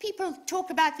was, people talk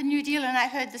about the New Deal, and I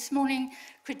heard this morning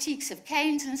critiques of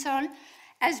Keynes and so on,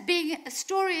 as being a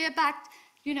story about,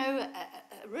 you know,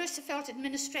 a Roosevelt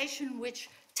administration which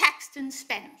taxed and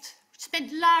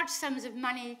spent large sums of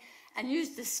money and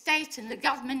used the state and the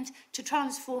government to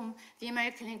transform the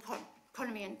American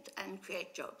economy and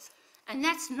create jobs. And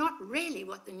that's not really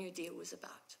what the New Deal was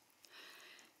about.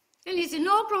 In his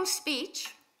inaugural speech,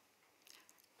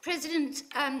 President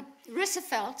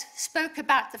Roosevelt spoke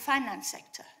about the finance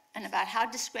sector and about how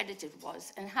discredited it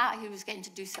was and how he was going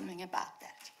to do something about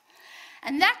that.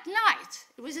 And that night,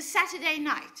 it was a Saturday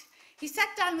night, he sat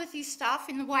down with his staff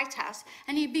in the White House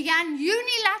and he began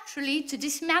unilaterally to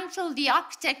dismantle the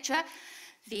architecture,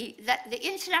 the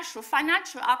international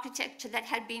financial architecture that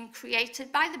had been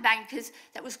created by the bankers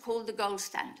that was called the gold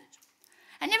standard.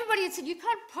 And everybody had said, you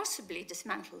can't possibly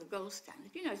dismantle the gold standard.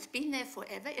 You know, it's been there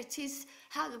forever. It is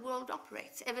how the world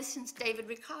operates, ever since David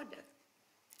Ricardo.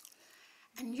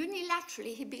 And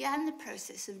unilaterally, he began the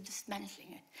process of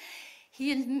dismantling it.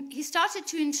 He started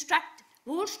to instruct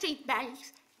Wall Street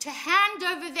banks to hand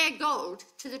over their gold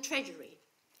to the Treasury.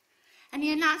 And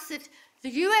he announced that the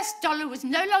US dollar was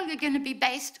no longer going to be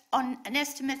based on an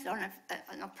estimate on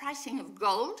a pricing of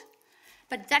gold,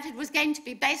 but that it was going to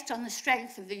be based on the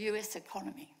strength of the US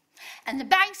economy. And the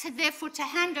banks had therefore to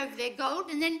hand over their gold,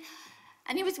 and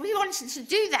he wanted to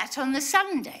do that on the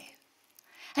Sunday.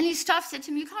 And his staff said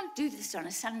to him, you can't do this on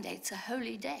a Sunday, it's a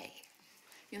holy day.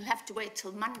 You'll have to wait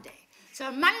till Monday. So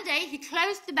on Monday, he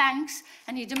closed the banks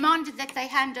and he demanded that they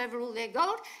hand over all their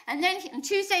gold. And then on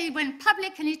Tuesday, he went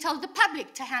public and he told the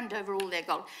public to hand over all their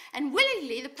gold. And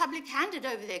willingly, the public handed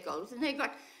over their gold and they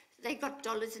got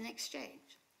dollars in exchange.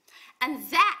 And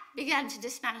that began to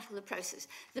dismantle the process.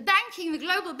 The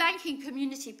global banking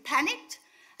community panicked,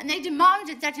 and they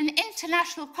demanded that an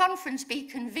international conference be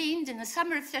convened in the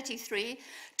summer of '33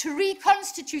 to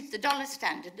reconstitute the dollar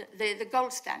standard, the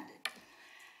gold standard.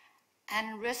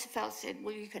 And Roosevelt said,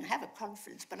 well, you can have a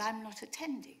conference, but I'm not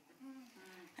attending.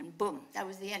 And boom, that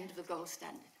was the end of the gold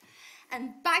standard.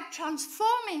 And by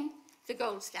transforming the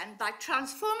gold standard, by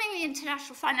transforming the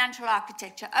international financial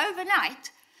architecture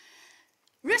overnight,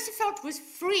 Roosevelt was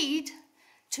freed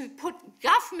to put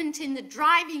government in the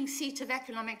driving seat of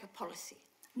economic policy,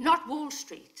 not Wall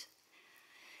Street.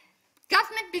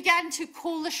 Government began to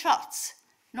call the shots,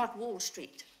 not Wall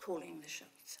Street calling the shots.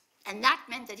 And that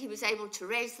meant that he was able to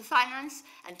raise the finance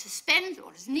and to spend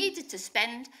what was needed to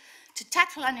spend to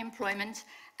tackle unemployment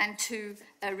and to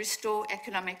restore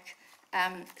economic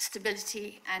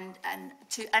stability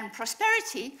and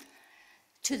prosperity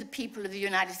to the people of the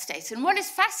United States. And what is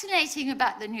fascinating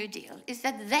about the New Deal is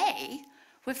that they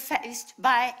were faced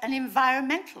by an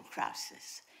environmental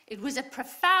crisis. It was a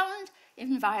profound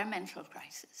environmental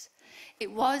crisis.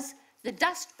 It was the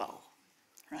Dust Bowl,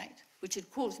 right, which had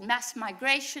caused mass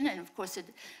migration, and of course it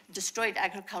destroyed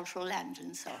agricultural land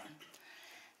and so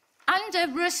on.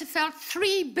 Under Roosevelt,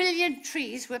 3 billion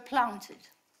trees were planted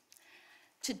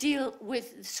to deal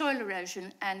with soil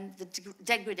erosion and the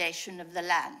degradation of the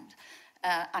land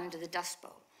under the Dust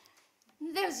Bowl.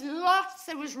 There's lots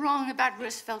that was wrong about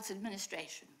Roosevelt's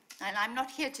administration, and I'm not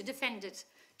here to defend it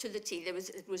to the T.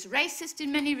 It was racist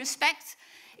in many respects.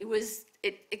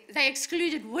 They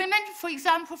excluded women, for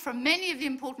example, from many of the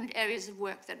important areas of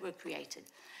work that were created.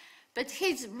 But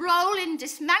his role in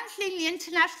dismantling the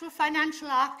international financial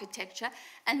architecture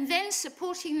and then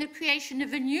supporting the creation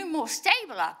of a new, more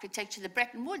stable architecture, the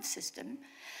Bretton Woods system,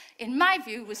 in my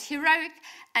view, was heroic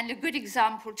and a good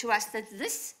example to us that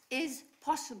this is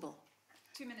possible.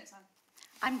 2 minutes, Anne.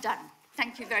 I'm done.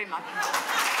 Thank you very much.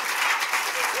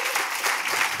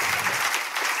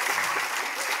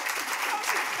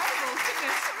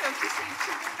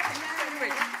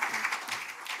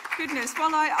 Goodness, well,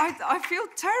 I feel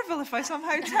terrible if I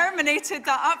somehow terminated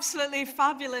that absolutely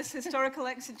fabulous historical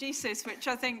exegesis, which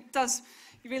I think does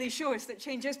really show us that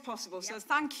change is possible. So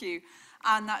thank you.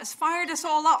 And that has fired us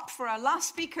all up for our last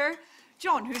speaker,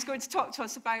 John, who's going to talk to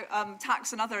us about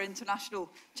tax and other international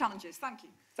challenges. Thank you.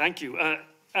 Thank you.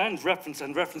 And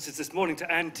references this morning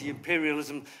to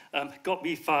anti-imperialism got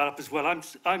me fired up as well.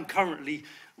 I'm currently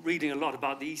reading a lot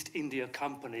about the East India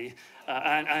Company,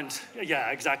 yeah,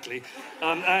 exactly.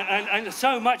 And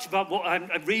so much about what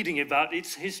I'm reading about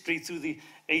its history through the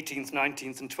 18th,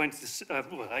 19th and 20th,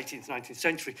 18th, 19th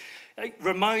century. It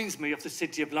reminds me of the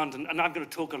City of London, and I'm going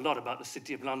to talk a lot about the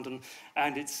City of London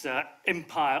and its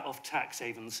empire of tax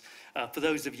havens. For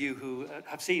those of you who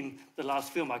have seen the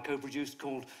last film I co-produced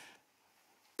called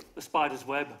The Spider's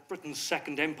Web, Britain's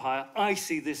Second Empire, I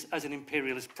see this as an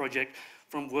imperialist project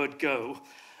from word go.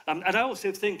 And I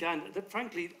also think, Anne, that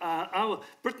frankly,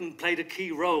 Britain played a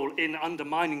key role in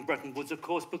undermining Bretton Woods, of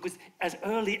course, because as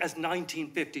early as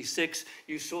 1956,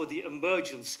 you saw the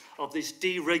emergence of this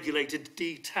deregulated,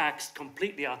 de-taxed,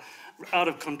 completely out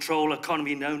of control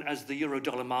economy known as the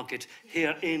Eurodollar market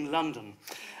here in London.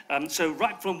 So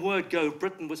right from word go,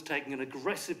 Britain was taking an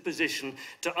aggressive position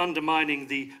to undermining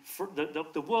the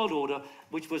world order,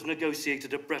 which was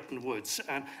negotiated at Bretton Woods,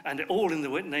 and all in the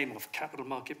name of capital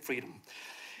market freedom.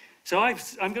 So I'm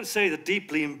going to say that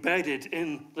deeply embedded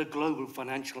in the global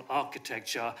financial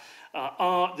architecture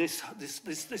are this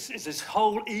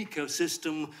whole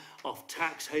ecosystem of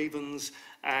tax havens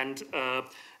and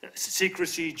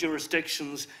secrecy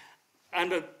jurisdictions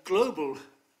and a global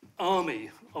army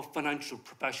of financial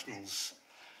professionals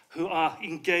who are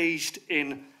engaged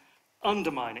in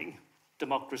undermining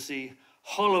democracy,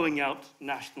 hollowing out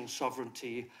national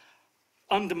sovereignty,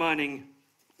 undermining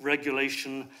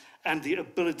regulation, and the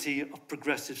ability of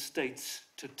progressive states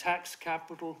to tax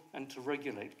capital and to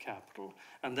regulate capital.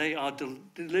 And they are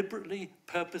deliberately,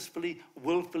 purposefully,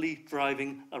 willfully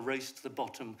driving a race to the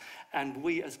bottom. And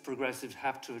we as progressives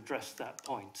have to address that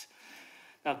point.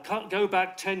 Now, go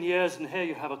back 10 years, and here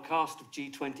you have a cast of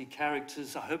G20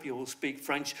 characters, I hope you all speak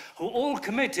French, who all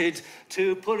committed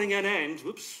to putting an end,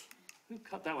 whoops, who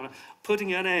cut that one out?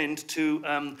 Putting an end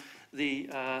to the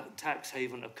tax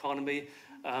haven economy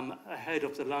ahead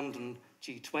of the London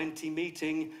G20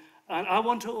 meeting. And I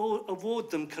want to award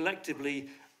them collectively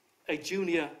a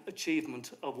Junior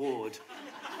Achievement Award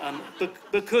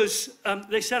because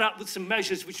they set up with some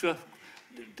measures which were,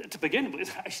 to begin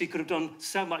with, actually could have done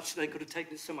so much, they could have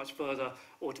taken it so much further,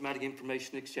 automatic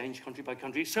information exchange country by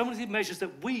country, so many measures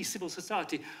that we, civil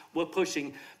society, were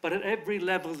pushing, but at every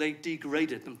level they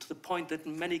degraded them to the point that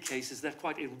in many cases they're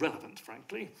quite irrelevant,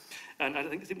 frankly. And I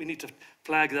think we need to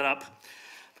flag that up.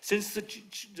 Since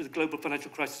the global financial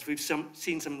crisis, we've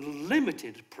seen some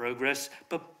limited progress,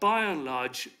 but by and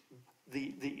large,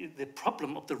 the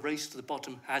problem of the race to the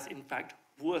bottom has in fact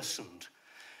worsened.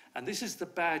 And this is the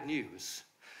bad news.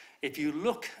 If you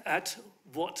look at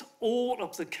what all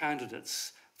of the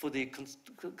candidates for the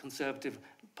Conservative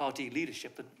Party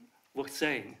leadership were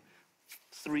saying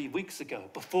 3 weeks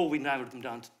ago, before we narrowed them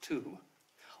down to 2,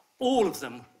 all of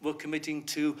them were committing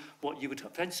to what you would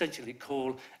essentially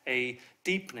call a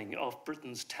deepening of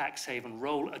Britain's tax haven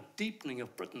role, a deepening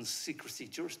of Britain's secrecy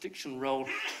jurisdiction role.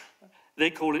 They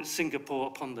call it Singapore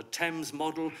upon the Thames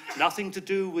model. Nothing to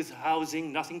do with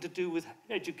housing, nothing to do with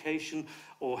education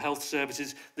or health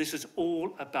services. This is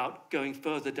all about going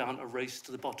further down a race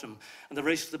to the bottom. And the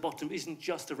race to the bottom isn't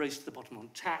just a race to the bottom on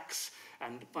tax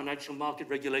and financial market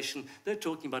regulation. They're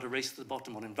talking about a race to the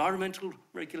bottom on environmental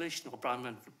regulation or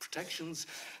environmental protections,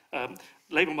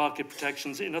 labour market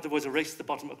protections. In other words, a race to the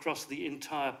bottom across the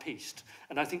entire piece.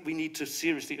 And I think we need to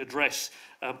seriously address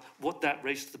what that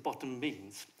race to the bottom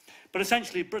means. But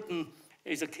essentially, Britain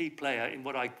is a key player in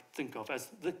what I think of as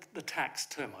the tax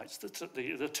termites,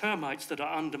 the termites that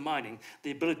are undermining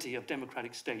the ability of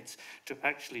democratic states to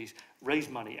actually raise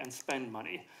money and spend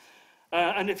money.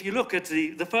 And if you look at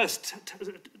the first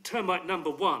termite number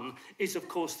 1 is, of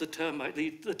course,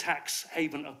 the tax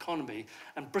haven economy,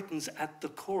 and Britain's at the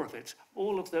core of it.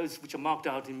 All of those which are marked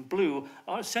out in blue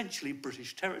are essentially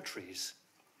British territories.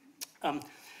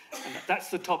 And that's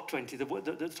the top 20,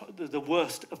 the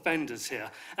worst offenders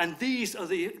here. And these are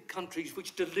the countries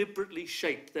which deliberately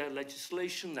shaped their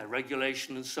legislation, their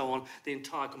regulation, and so on, the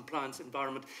entire compliance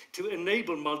environment, to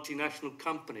enable multinational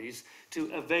companies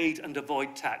to evade and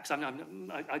avoid tax.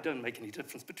 I don't make any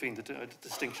difference between the two,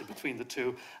 distinction between the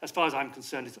two. As far as I'm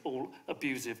concerned, it's all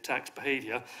abusive tax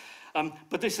behavior.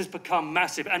 But this has become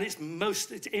massive, and its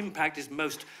impact is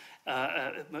most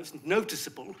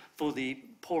noticeable for the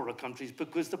poorer countries,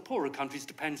 because the poorer countries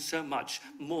depend so much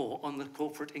more on the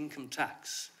corporate income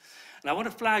tax. And I want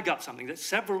to flag up something that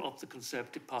several of the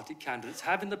Conservative Party candidates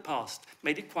have in the past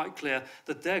made it quite clear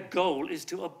that their goal is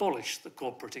to abolish the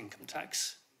corporate income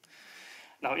tax.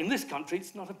 Now, in this country,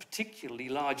 it's not a particularly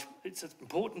large, it's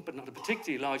important but not a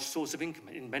particularly large source of income.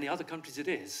 In many other countries it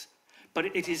is. But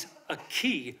it is a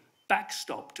key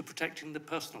backstop to protecting the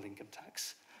personal income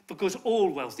tax, because all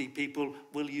wealthy people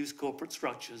will use corporate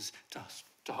structures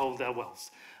to hold their wealth.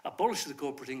 Abolish the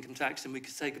corporate income tax and we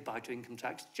could say goodbye to income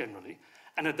tax generally.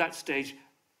 And at that stage,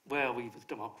 where are we with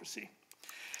democracy?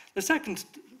 The second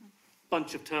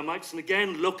bunch of termites, and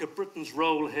again, look at Britain's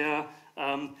role here.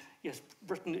 Yes,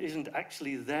 Britain isn't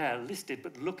actually there listed,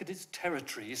 but look at its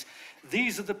territories.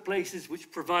 These are the places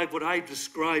which provide what I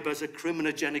describe as a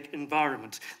criminogenic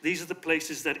environment. These are the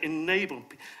places that enable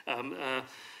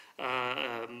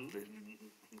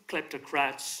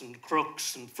kleptocrats and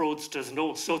crooks and fraudsters and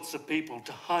all sorts of people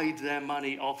to hide their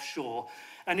money offshore,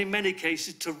 and in many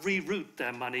cases to reroute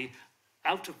their money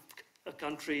out of a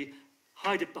country,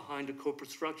 hide it behind a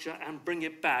corporate structure, and bring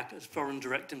it back as foreign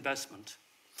direct investment.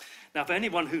 Now, for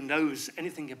anyone who knows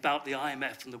anything about the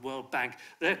IMF and the World Bank,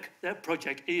 their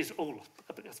project is all,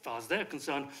 as far as they're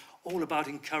concerned, all about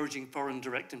encouraging foreign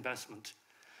direct investment.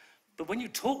 But when you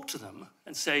talk to them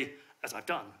and say, as I've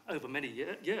done over many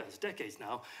years, decades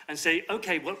now, and say,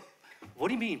 okay, well, what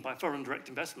do you mean by foreign direct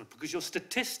investment? Because your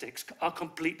statistics are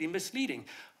completely misleading.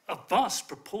 A vast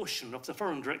proportion of the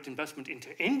foreign direct investment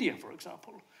into India, for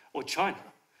example, or China,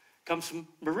 comes from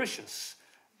Mauritius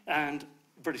and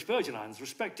British Virgin Islands,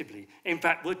 respectively. In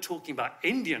fact, we're talking about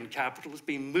Indian capital that's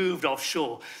being moved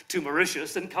offshore to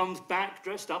Mauritius and comes back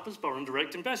dressed up as foreign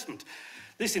direct investment.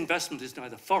 This investment is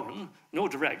neither foreign, nor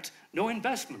direct, nor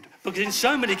investment, because in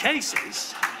so many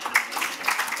cases,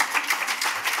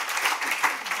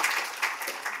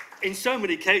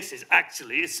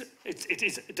 actually, it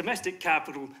is domestic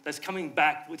capital that's coming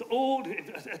back with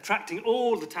attracting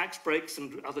all the tax breaks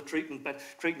and other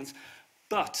treatments,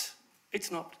 but it's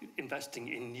not investing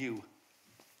in new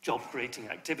job-creating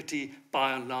activity.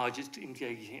 By and large, it's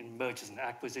engaging in mergers and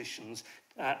acquisitions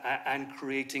and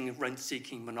creating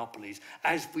rent-seeking monopolies,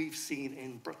 as we've seen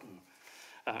in Britain.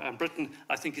 And Britain,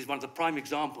 I think, is one of the prime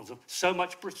examples of so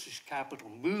much British capital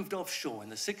moved offshore in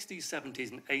the 60s,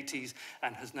 70s, and 80s,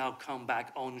 and has now come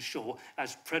back onshore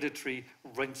as predatory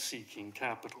rent-seeking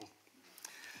capital.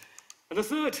 And the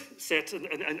third set,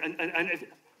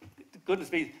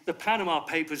 goodness me, the Panama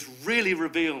Papers really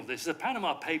reveal this. The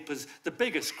Panama Papers, the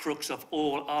biggest crooks of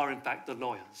all are, in fact, the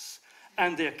lawyers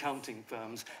and the accounting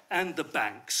firms and the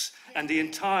banks and the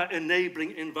entire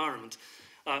enabling environment.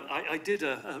 I did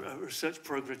a research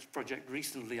project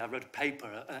recently. I wrote a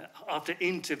paper after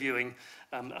interviewing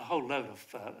a whole load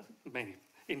of mainly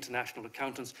international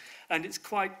accountants, and it's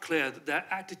quite clear that their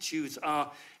attitudes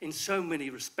are, in so many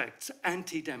respects,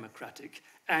 anti-democratic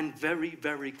and very,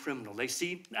 very criminal. They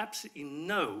see absolutely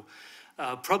no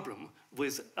problem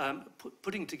with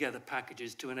putting together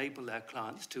packages to enable their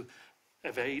clients to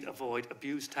evade, avoid,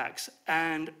 abuse tax,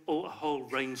 and a whole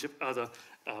range of other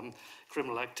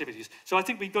criminal activities. So I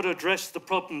think we've got to address the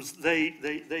problems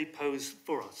they pose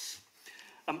for us.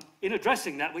 In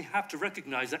addressing that, we have to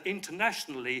recognize that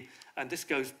internationally, and this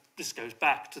goes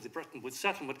back to the Bretton Woods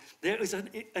settlement, there is an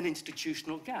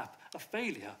institutional gap, a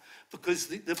failure, because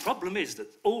the problem is that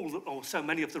so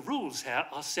many of the rules here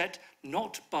are set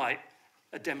not by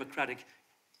a democratic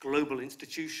global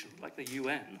institution like the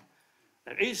UN.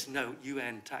 There is no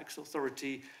UN tax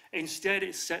authority. Instead,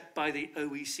 it's set by the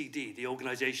OECD, the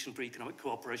Organization for Economic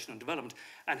Cooperation and Development.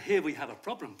 And here we have a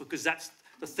problem, because that's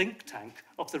the think tank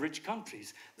of the rich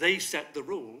countries. They set the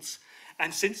rules.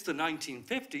 And since the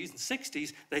 1950s and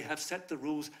 60s, they have set the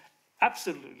rules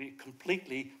absolutely,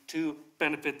 completely to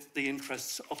benefit the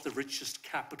interests of the richest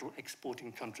capital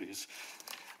exporting countries.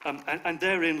 And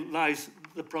therein lies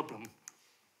the problem.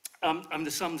 And the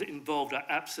sums involved are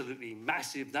absolutely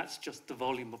massive. That's just the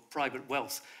volume of private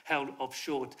wealth held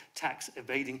offshore, tax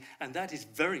evading, and that is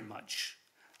very much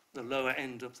the lower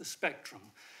end of the spectrum.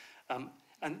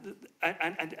 And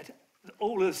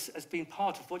all this has been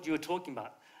part of what you were talking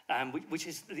about, which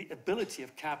is the ability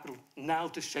of capital now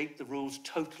to shape the rules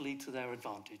totally to their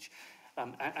advantage.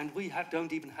 And we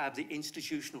don't even have the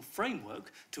institutional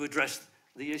framework to address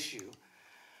the issue.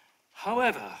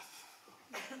 However,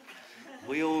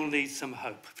 we all need some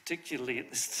hope, particularly at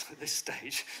this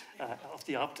stage of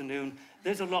the afternoon.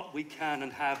 There's a lot we can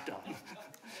and have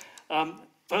done.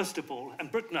 First of all,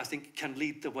 and Britain, I think, can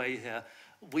lead the way here,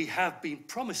 we have been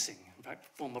promising, in fact,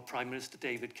 former Prime Minister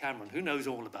David Cameron, who knows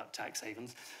all about tax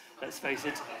havens, let's face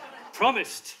it,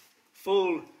 promised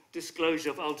full disclosure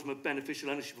of ultimate beneficial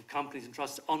ownership of companies and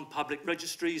trusts on public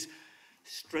registries.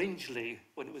 Strangely,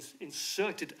 when it was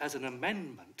inserted as an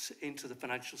amendment into the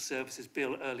Financial Services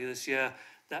Bill earlier this year,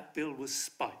 that bill was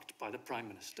spiked by the Prime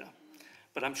Minister.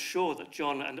 But I'm sure that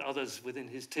John and others within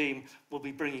his team will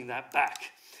be bringing that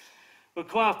back.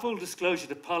 Require full disclosure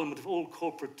to Parliament of all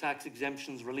corporate tax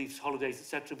exemptions, reliefs, holidays,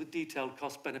 etc., with detailed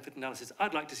cost-benefit analysis.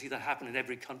 I'd like to see that happen in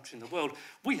every country in the world.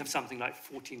 We have something like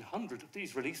 1,400 of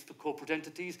these released for corporate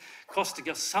entities, costing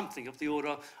us something of the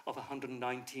order of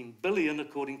 119 billion,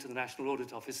 according to the National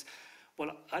Audit Office.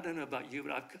 Well, I don't know about you,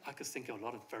 but I could think of a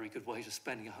lot of very good ways of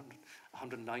spending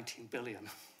 119 billion.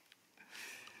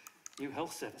 New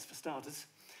health service, for starters.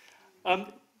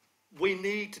 We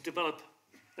need to develop.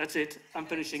 That's it, I'm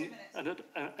finishing.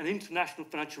 An international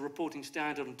financial reporting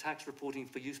standard on tax reporting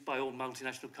for use by all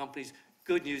multinational companies.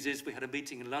 Good news is we had a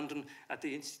meeting in London at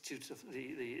the Institute of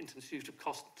the Institute of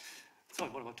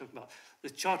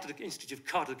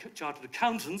Chartered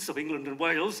Accountants of England and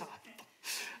Wales.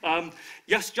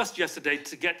 Yes, just yesterday,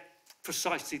 to get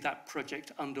precisely that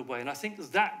project underway. And I think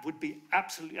that would be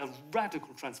absolutely a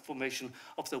radical transformation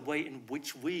of the way in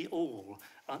which we all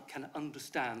can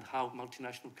understand how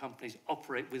multinational companies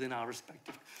operate within our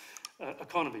respective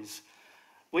economies.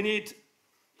 We need,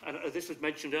 and this was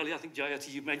mentioned earlier, I think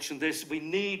Jayati, you mentioned this, we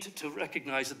need to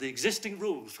recognise that the existing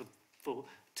rules for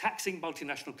taxing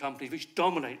multinational companies which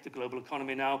dominate the global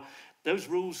economy now, those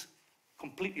rules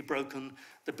completely broken.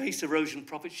 The base erosion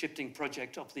profit shifting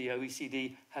project of the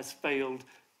OECD has failed.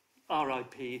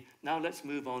 RIP. Now let's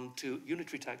move on to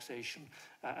unitary taxation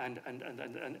and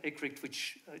ICRIC,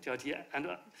 which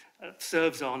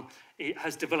serves on. It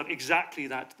has developed exactly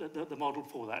that, the model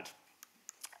for that.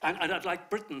 And I'd like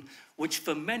Britain, which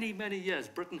for many, many years,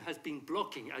 Britain has been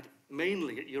blocking,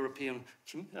 mainly at European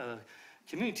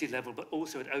community level, but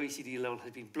also at OECD level,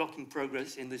 has been blocking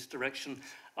progress in this direction.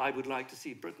 I would like to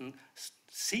see Britain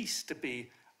cease to be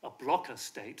a blocker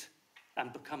state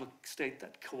and become a state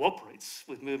that cooperates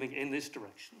with moving in this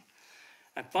direction.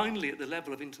 And finally, at the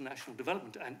level of international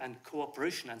development and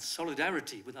cooperation and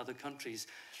solidarity with other countries,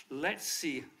 let's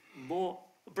see more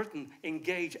Britain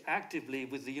engage actively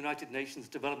with the United Nations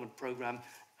Development Programme,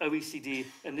 OECD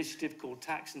initiative called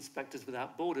Tax Inspectors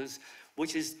Without Borders,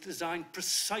 which is designed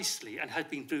precisely and has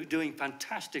been doing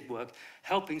fantastic work,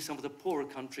 helping some of the poorer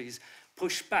countries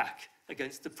push back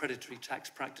against the predatory tax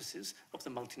practices of the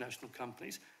multinational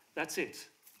companies. That's it.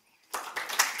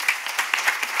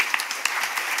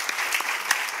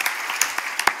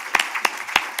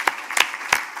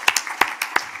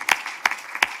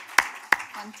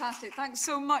 Fantastic. Thanks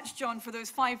so much, John, for those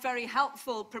 5 very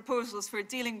helpful proposals for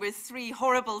dealing with 3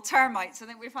 horrible termites. I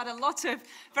think we've had a lot of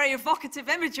very evocative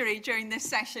imagery during this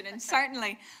session and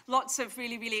certainly lots of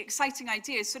really, really exciting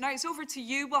ideas. So now it's over to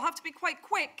you. We'll have to be quite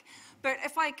quick, but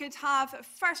if I could have a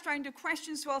first round of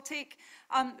questions, so I'll take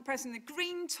the person in the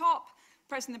green top,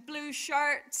 the person in the blue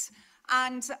shirt,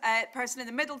 and the person in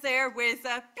the middle there with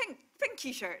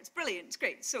pinky shirts. Brilliant,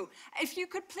 great. So if you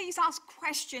could please ask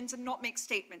questions and not make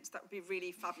statements, that would be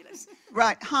really fabulous.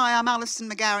 Right, hi, I'm Alison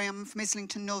McGarry, I'm from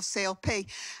Islington North CLP.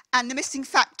 And the missing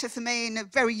factor for me in a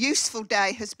very useful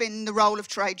day has been the role of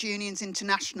trade unions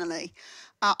internationally.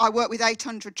 I work with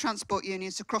 800 transport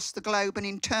unions across the globe, and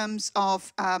in terms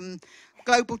of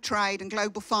global trade and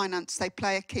global finance, they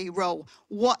play a key role.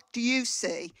 What do you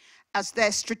see as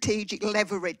their strategic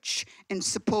leverage in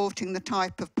supporting the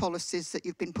type of policies that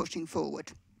you've been pushing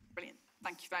forward? Brilliant,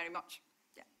 thank you very much.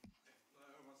 Yeah.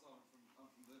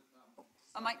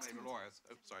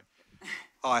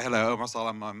 Hi, hello, Omar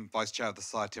Salam. I'm Vice Chair of the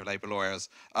Society of Labour Lawyers.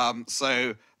 Thank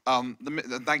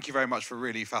you very much for a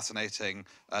really fascinating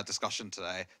discussion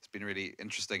today. It's been really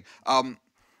interesting. I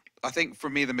think for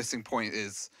me the missing point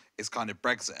is kind of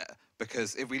Brexit,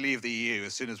 because if we leave the EU,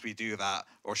 as soon as we do that,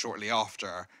 or shortly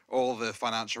after, all the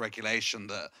financial regulation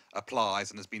that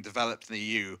applies and has been developed in the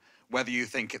EU, whether you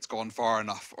think it's gone far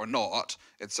enough or not,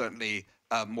 it's certainly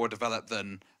more developed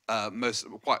than most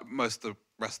of the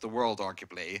rest of the world,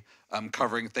 arguably,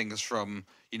 covering things from,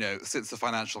 since the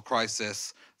financial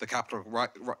crisis, the capital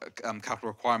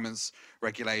requirements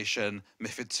regulation,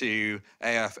 MiFID II,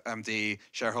 AFMD,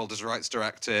 Shareholders' Rights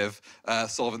Directive,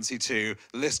 Solvency II,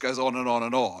 the list goes on and on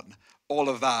and on. all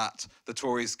of that the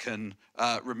Tories can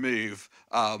remove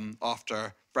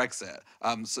after Brexit.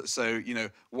 So you know,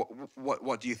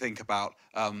 what do you think about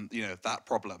you know, that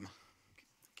problem?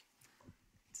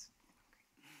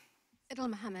 Idil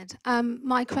Mohammed.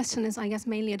 My question is, I guess,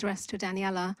 mainly addressed to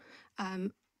Daniela.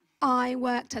 I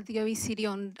worked at the OECD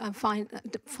on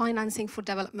financing for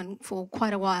development for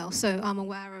quite a while, so I'm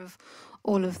aware of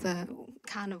all of the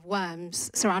can of worms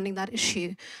surrounding that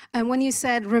issue. And when you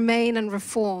said remain and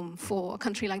reform for a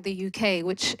country like the UK,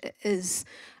 which is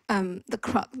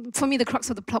for me, the crux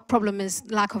of the problem is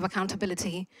lack of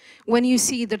accountability. When you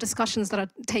see the discussions that are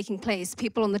taking place,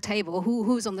 people on the table,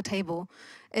 who's on the table?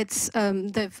 It's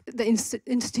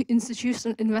the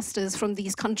institutional investors from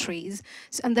these countries,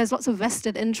 and there's lots of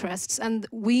vested interests, and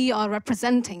we are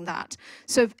representing that.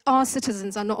 So if our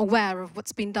citizens are not aware of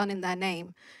what's been done in their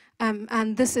name,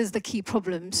 and this is the key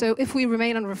problem. So if we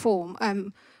remain on reform,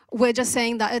 we're just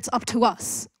saying that it's up to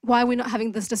us. Why are we not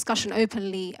having this discussion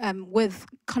openly with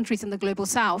countries in the global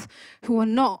south who are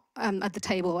not at the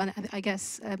table? And I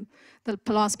guess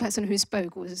the last person who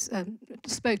spoke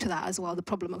spoke to that as well, the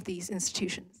problem of these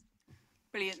institutions.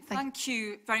 Brilliant, thank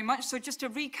you very much. So just to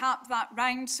recap that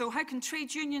round, so how can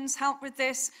trade unions help with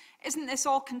this? Isn't this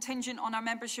all contingent on our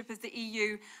membership of the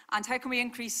EU? And how can we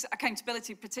increase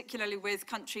accountability, particularly with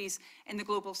countries in the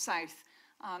global south?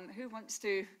 Who wants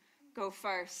to go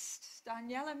first?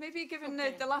 Daniela, maybe given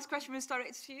the last question was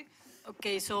directed to you.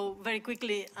 Okay, so very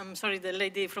quickly, I'm sorry the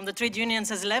lady from the trade unions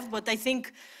has left, but I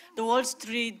think the Wall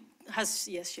Street has,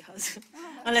 yes, she has,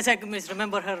 unless I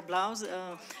misremember her blouse.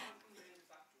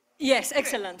 Yes,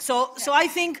 excellent. So I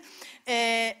think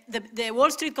the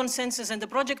Wall Street consensus and the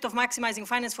project of maximizing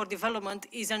finance for development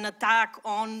is an attack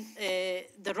on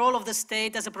the role of the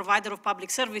state as a provider of public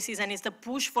services, and it's the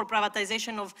push for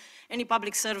privatization of any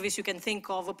public service you can think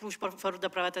of, a push for the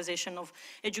privatization of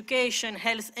education,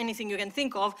 health, anything you can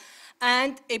think of,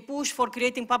 and a push for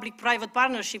creating public-private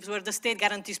partnerships where the state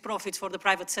guarantees profits for the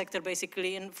private sector,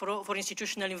 basically, and for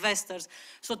institutional investors.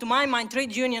 So to my mind,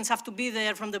 trade unions have to be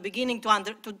there from the beginning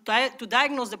to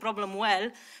diagnose the problem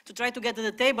well, to try to get to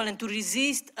the table and to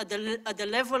resist at the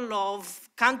level of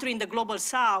country in the global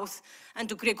south, and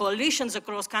to create coalitions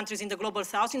across countries in the global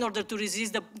south in order to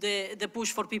resist the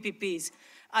push for PPPs.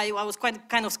 I was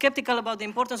kind of skeptical about the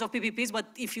importance of PPPs, but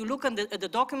if you look at the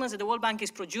documents that the World Bank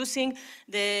is producing,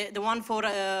 the one for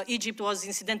Egypt was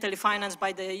incidentally financed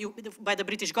by the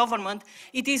British government.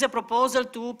 It is a proposal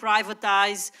to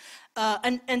privatize,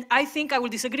 and I think I will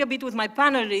disagree a bit with my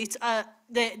panelists.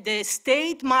 The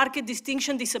state market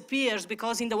distinction disappears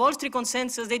because in the Wall Street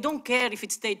consensus, they don't care if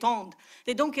it's state-owned.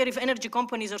 They don't care if energy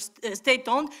companies are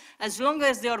state-owned, as long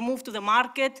as they are moved to the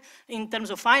market in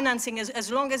terms of financing,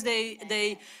 as long as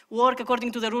they work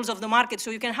according to the rules of the market.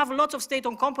 So you can have lots of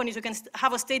state-owned companies, you can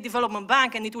have a state development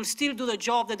bank, and it will still do the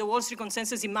job that the Wall Street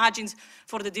consensus imagines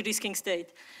for the de-risking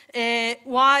state.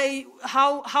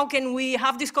 How can we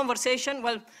have this conversation?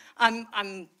 Well,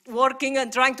 I'm working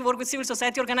and trying to work with civil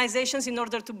society organizations in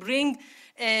order to bring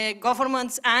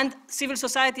governments and civil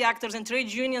society actors and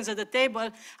trade unions at the table.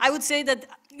 I would say that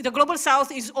the Global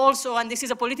South is also, and this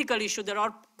is a political issue, there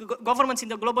are governments in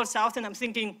the Global South, and I'm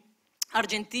thinking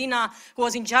Argentina, who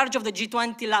was in charge of the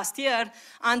G20 last year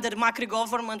under Macri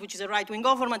government, which is a right-wing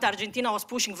government. Argentina was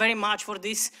pushing very much for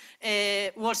this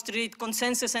Wall Street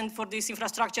consensus and for this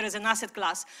infrastructure as an asset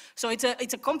class. So it's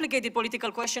a complicated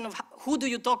political question of who do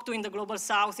you talk to in the Global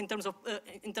South in terms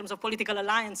of political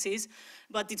alliances,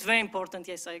 but it's very important.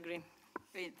 Yes, I agree.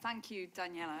 Great. Thank you,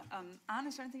 Daniela. Anne,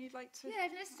 is there anything you'd like to? Yeah,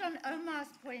 just on Omar's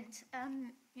point,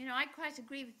 you know, I quite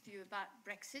agree with you about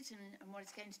Brexit and what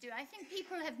it's going to do. I think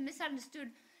people have misunderstood.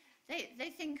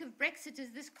 They think of Brexit as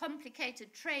this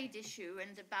complicated trade issue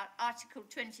and about Article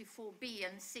 24B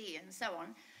and C and so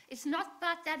on. It's not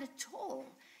about that at all.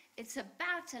 It's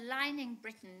about aligning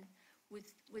Britain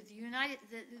with the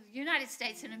United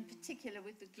States, and in particular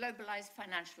with the globalized,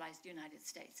 financialized United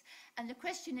States. And the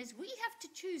question is, we have to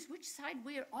choose which side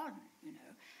we're on, you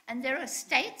know. And there are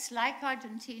states like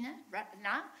Argentina right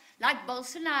now, like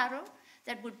Bolsonaro,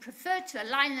 that would prefer to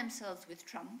align themselves with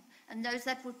Trump, and those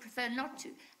that would prefer not to.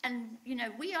 And, you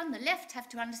know, we on the left have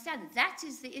to understand that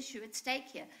is the issue at stake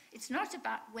here. It's not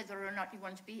about whether or not you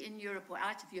want to be in Europe or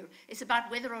out of Europe. It's about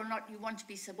whether or not you want to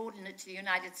be subordinate to the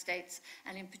United States,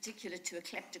 and in particular to a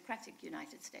kleptocratic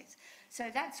United States. So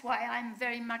that's why I'm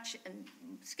very much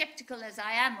skeptical, as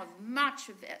I am, of much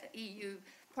of the EU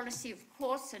policy, of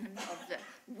course, and of the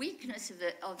weakness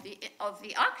of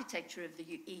the architecture of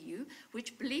the EU,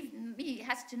 which, believe me,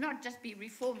 has to not just be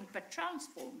reformed but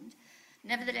transformed.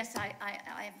 Nevertheless,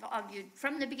 I've argued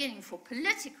from the beginning, for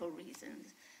political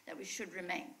reasons, that we should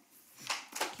remain.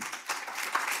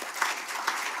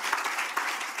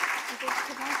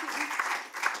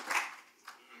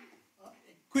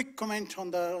 Quick comment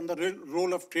on the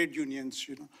role of trade unions.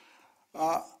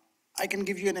 I can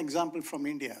give you an example from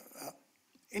India.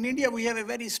 In India, we have a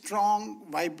very strong,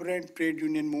 vibrant trade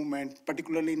union movement,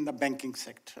 particularly in the banking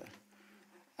sector.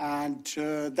 And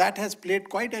that has played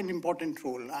quite an important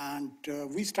role. And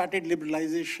we started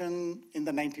liberalization in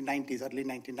the 1990s, early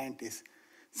 1990s.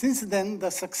 Since then, the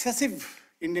successive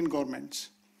Indian governments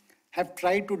have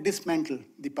tried to dismantle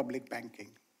the public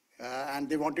banking. And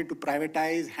they wanted to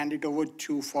privatize, hand it over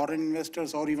to foreign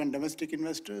investors or even domestic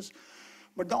investors.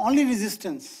 But the only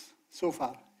resistance so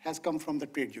far has come from the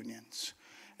trade unions.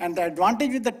 And the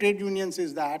advantage with the trade unions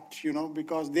is that,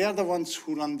 because they are the ones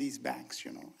who run these banks,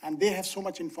 and they have so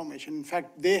much information. In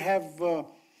fact, they have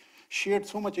shared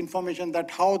so much information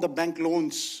that how the bank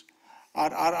loans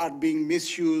are being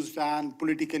misused and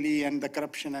politically, and the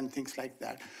corruption and things like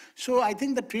that. So I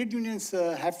think the trade unions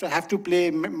have to play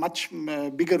a much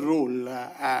bigger role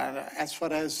as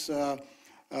far as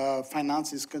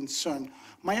finance is concerned.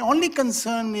 My only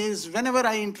concern is whenever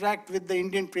I interact with the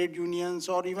Indian trade unions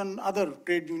or even other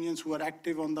trade unions who are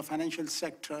active on the financial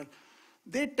sector,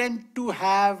 they tend to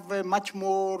have a much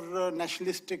more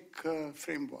nationalistic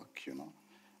framework,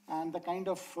 and the kind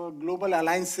of global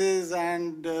alliances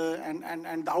and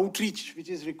the outreach which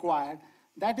is required,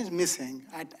 that is missing.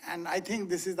 And I think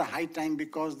this is the high time,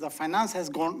 because the finance has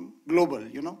gone global,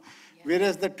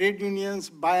 whereas the trade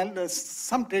unions,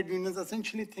 some trade unions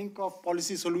essentially think of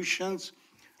policy solutions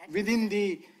within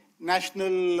the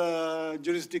national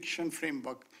jurisdiction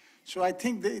framework. So I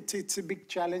think that it's a big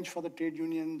challenge for the trade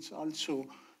unions also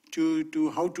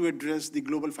to how to address the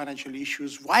global financial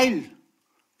issues while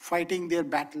fighting their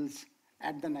battles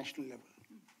at the national level.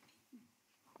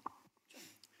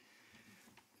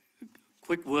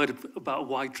 Quick word about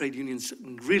why trade unions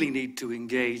really need to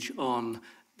engage on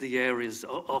the areas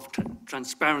of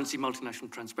transparency, multinational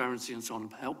transparency, and so on,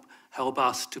 help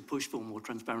us to push for a more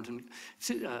transparent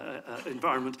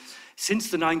environment.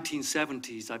 Since the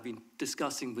 1970s, I've been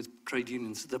discussing with trade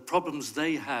unions the problems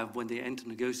they have when they enter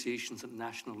negotiations at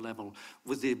national level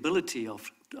with the ability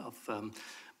of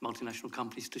multinational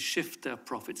companies to shift their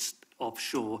profits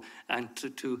offshore and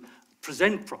to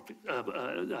present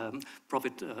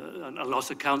profit and loss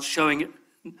accounts showing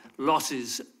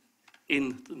losses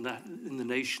in the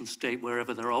nation state,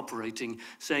 wherever they're operating,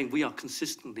 saying we are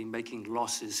consistently making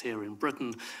losses here in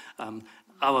Britain.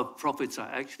 Our profits are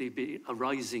actually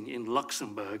arising in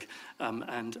Luxembourg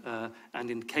and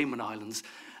in Cayman Islands.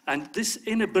 And this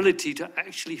inability to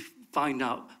actually find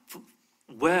out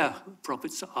where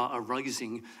profits are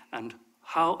arising and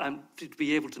how, and to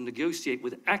be able to negotiate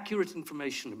with accurate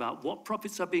information about what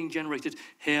profits are being generated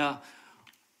here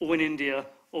or in India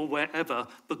or wherever,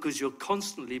 because you're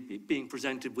constantly being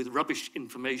presented with rubbish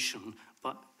information,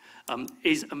 but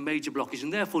is a major blockage.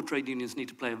 And therefore, trade unions need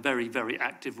to play a very, very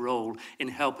active role in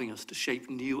helping us to shape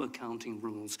new accounting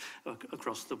rules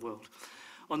across the world.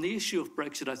 On the issue of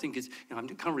Brexit, I think I'm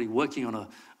currently working on a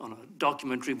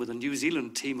documentary with a New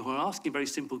Zealand team who are asking a very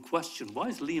simple question. Why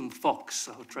is Liam Fox,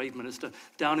 our trade minister,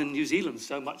 down in New Zealand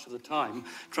so much of the time,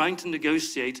 trying to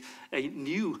negotiate a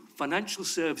new financial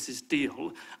services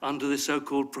deal under the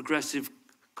so-called Progressive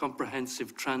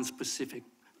Comprehensive Trans-Pacific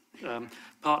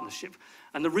Partnership?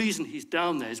 And the reason he's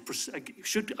down there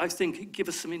should, I think, give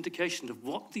us some indication of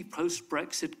what the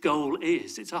post-Brexit goal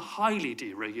is. It's a highly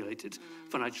deregulated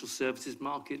financial services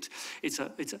market.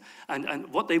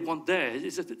 And what they want there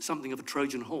is something of a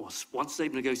Trojan horse. Once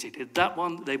they've negotiated that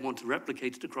one, they want to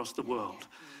replicate it across the world.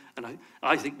 And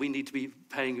I think we need to be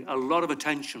paying a lot of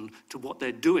attention to what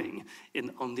they're doing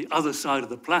on the other side of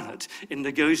the planet in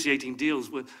negotiating deals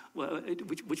which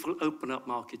will open up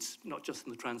markets, not just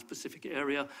in the Trans-Pacific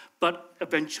area, but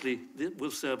eventually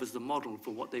will serve as the model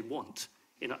for what they want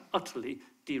in an utterly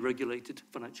deregulated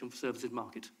financial services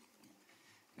market.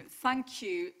 Thank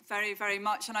you very, very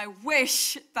much. And I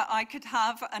wish that I could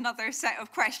have another set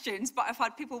of questions, but I've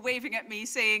had people waving at me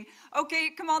saying, okay,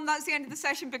 come on, that's the end of the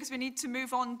session because we need to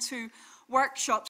move on to workshops.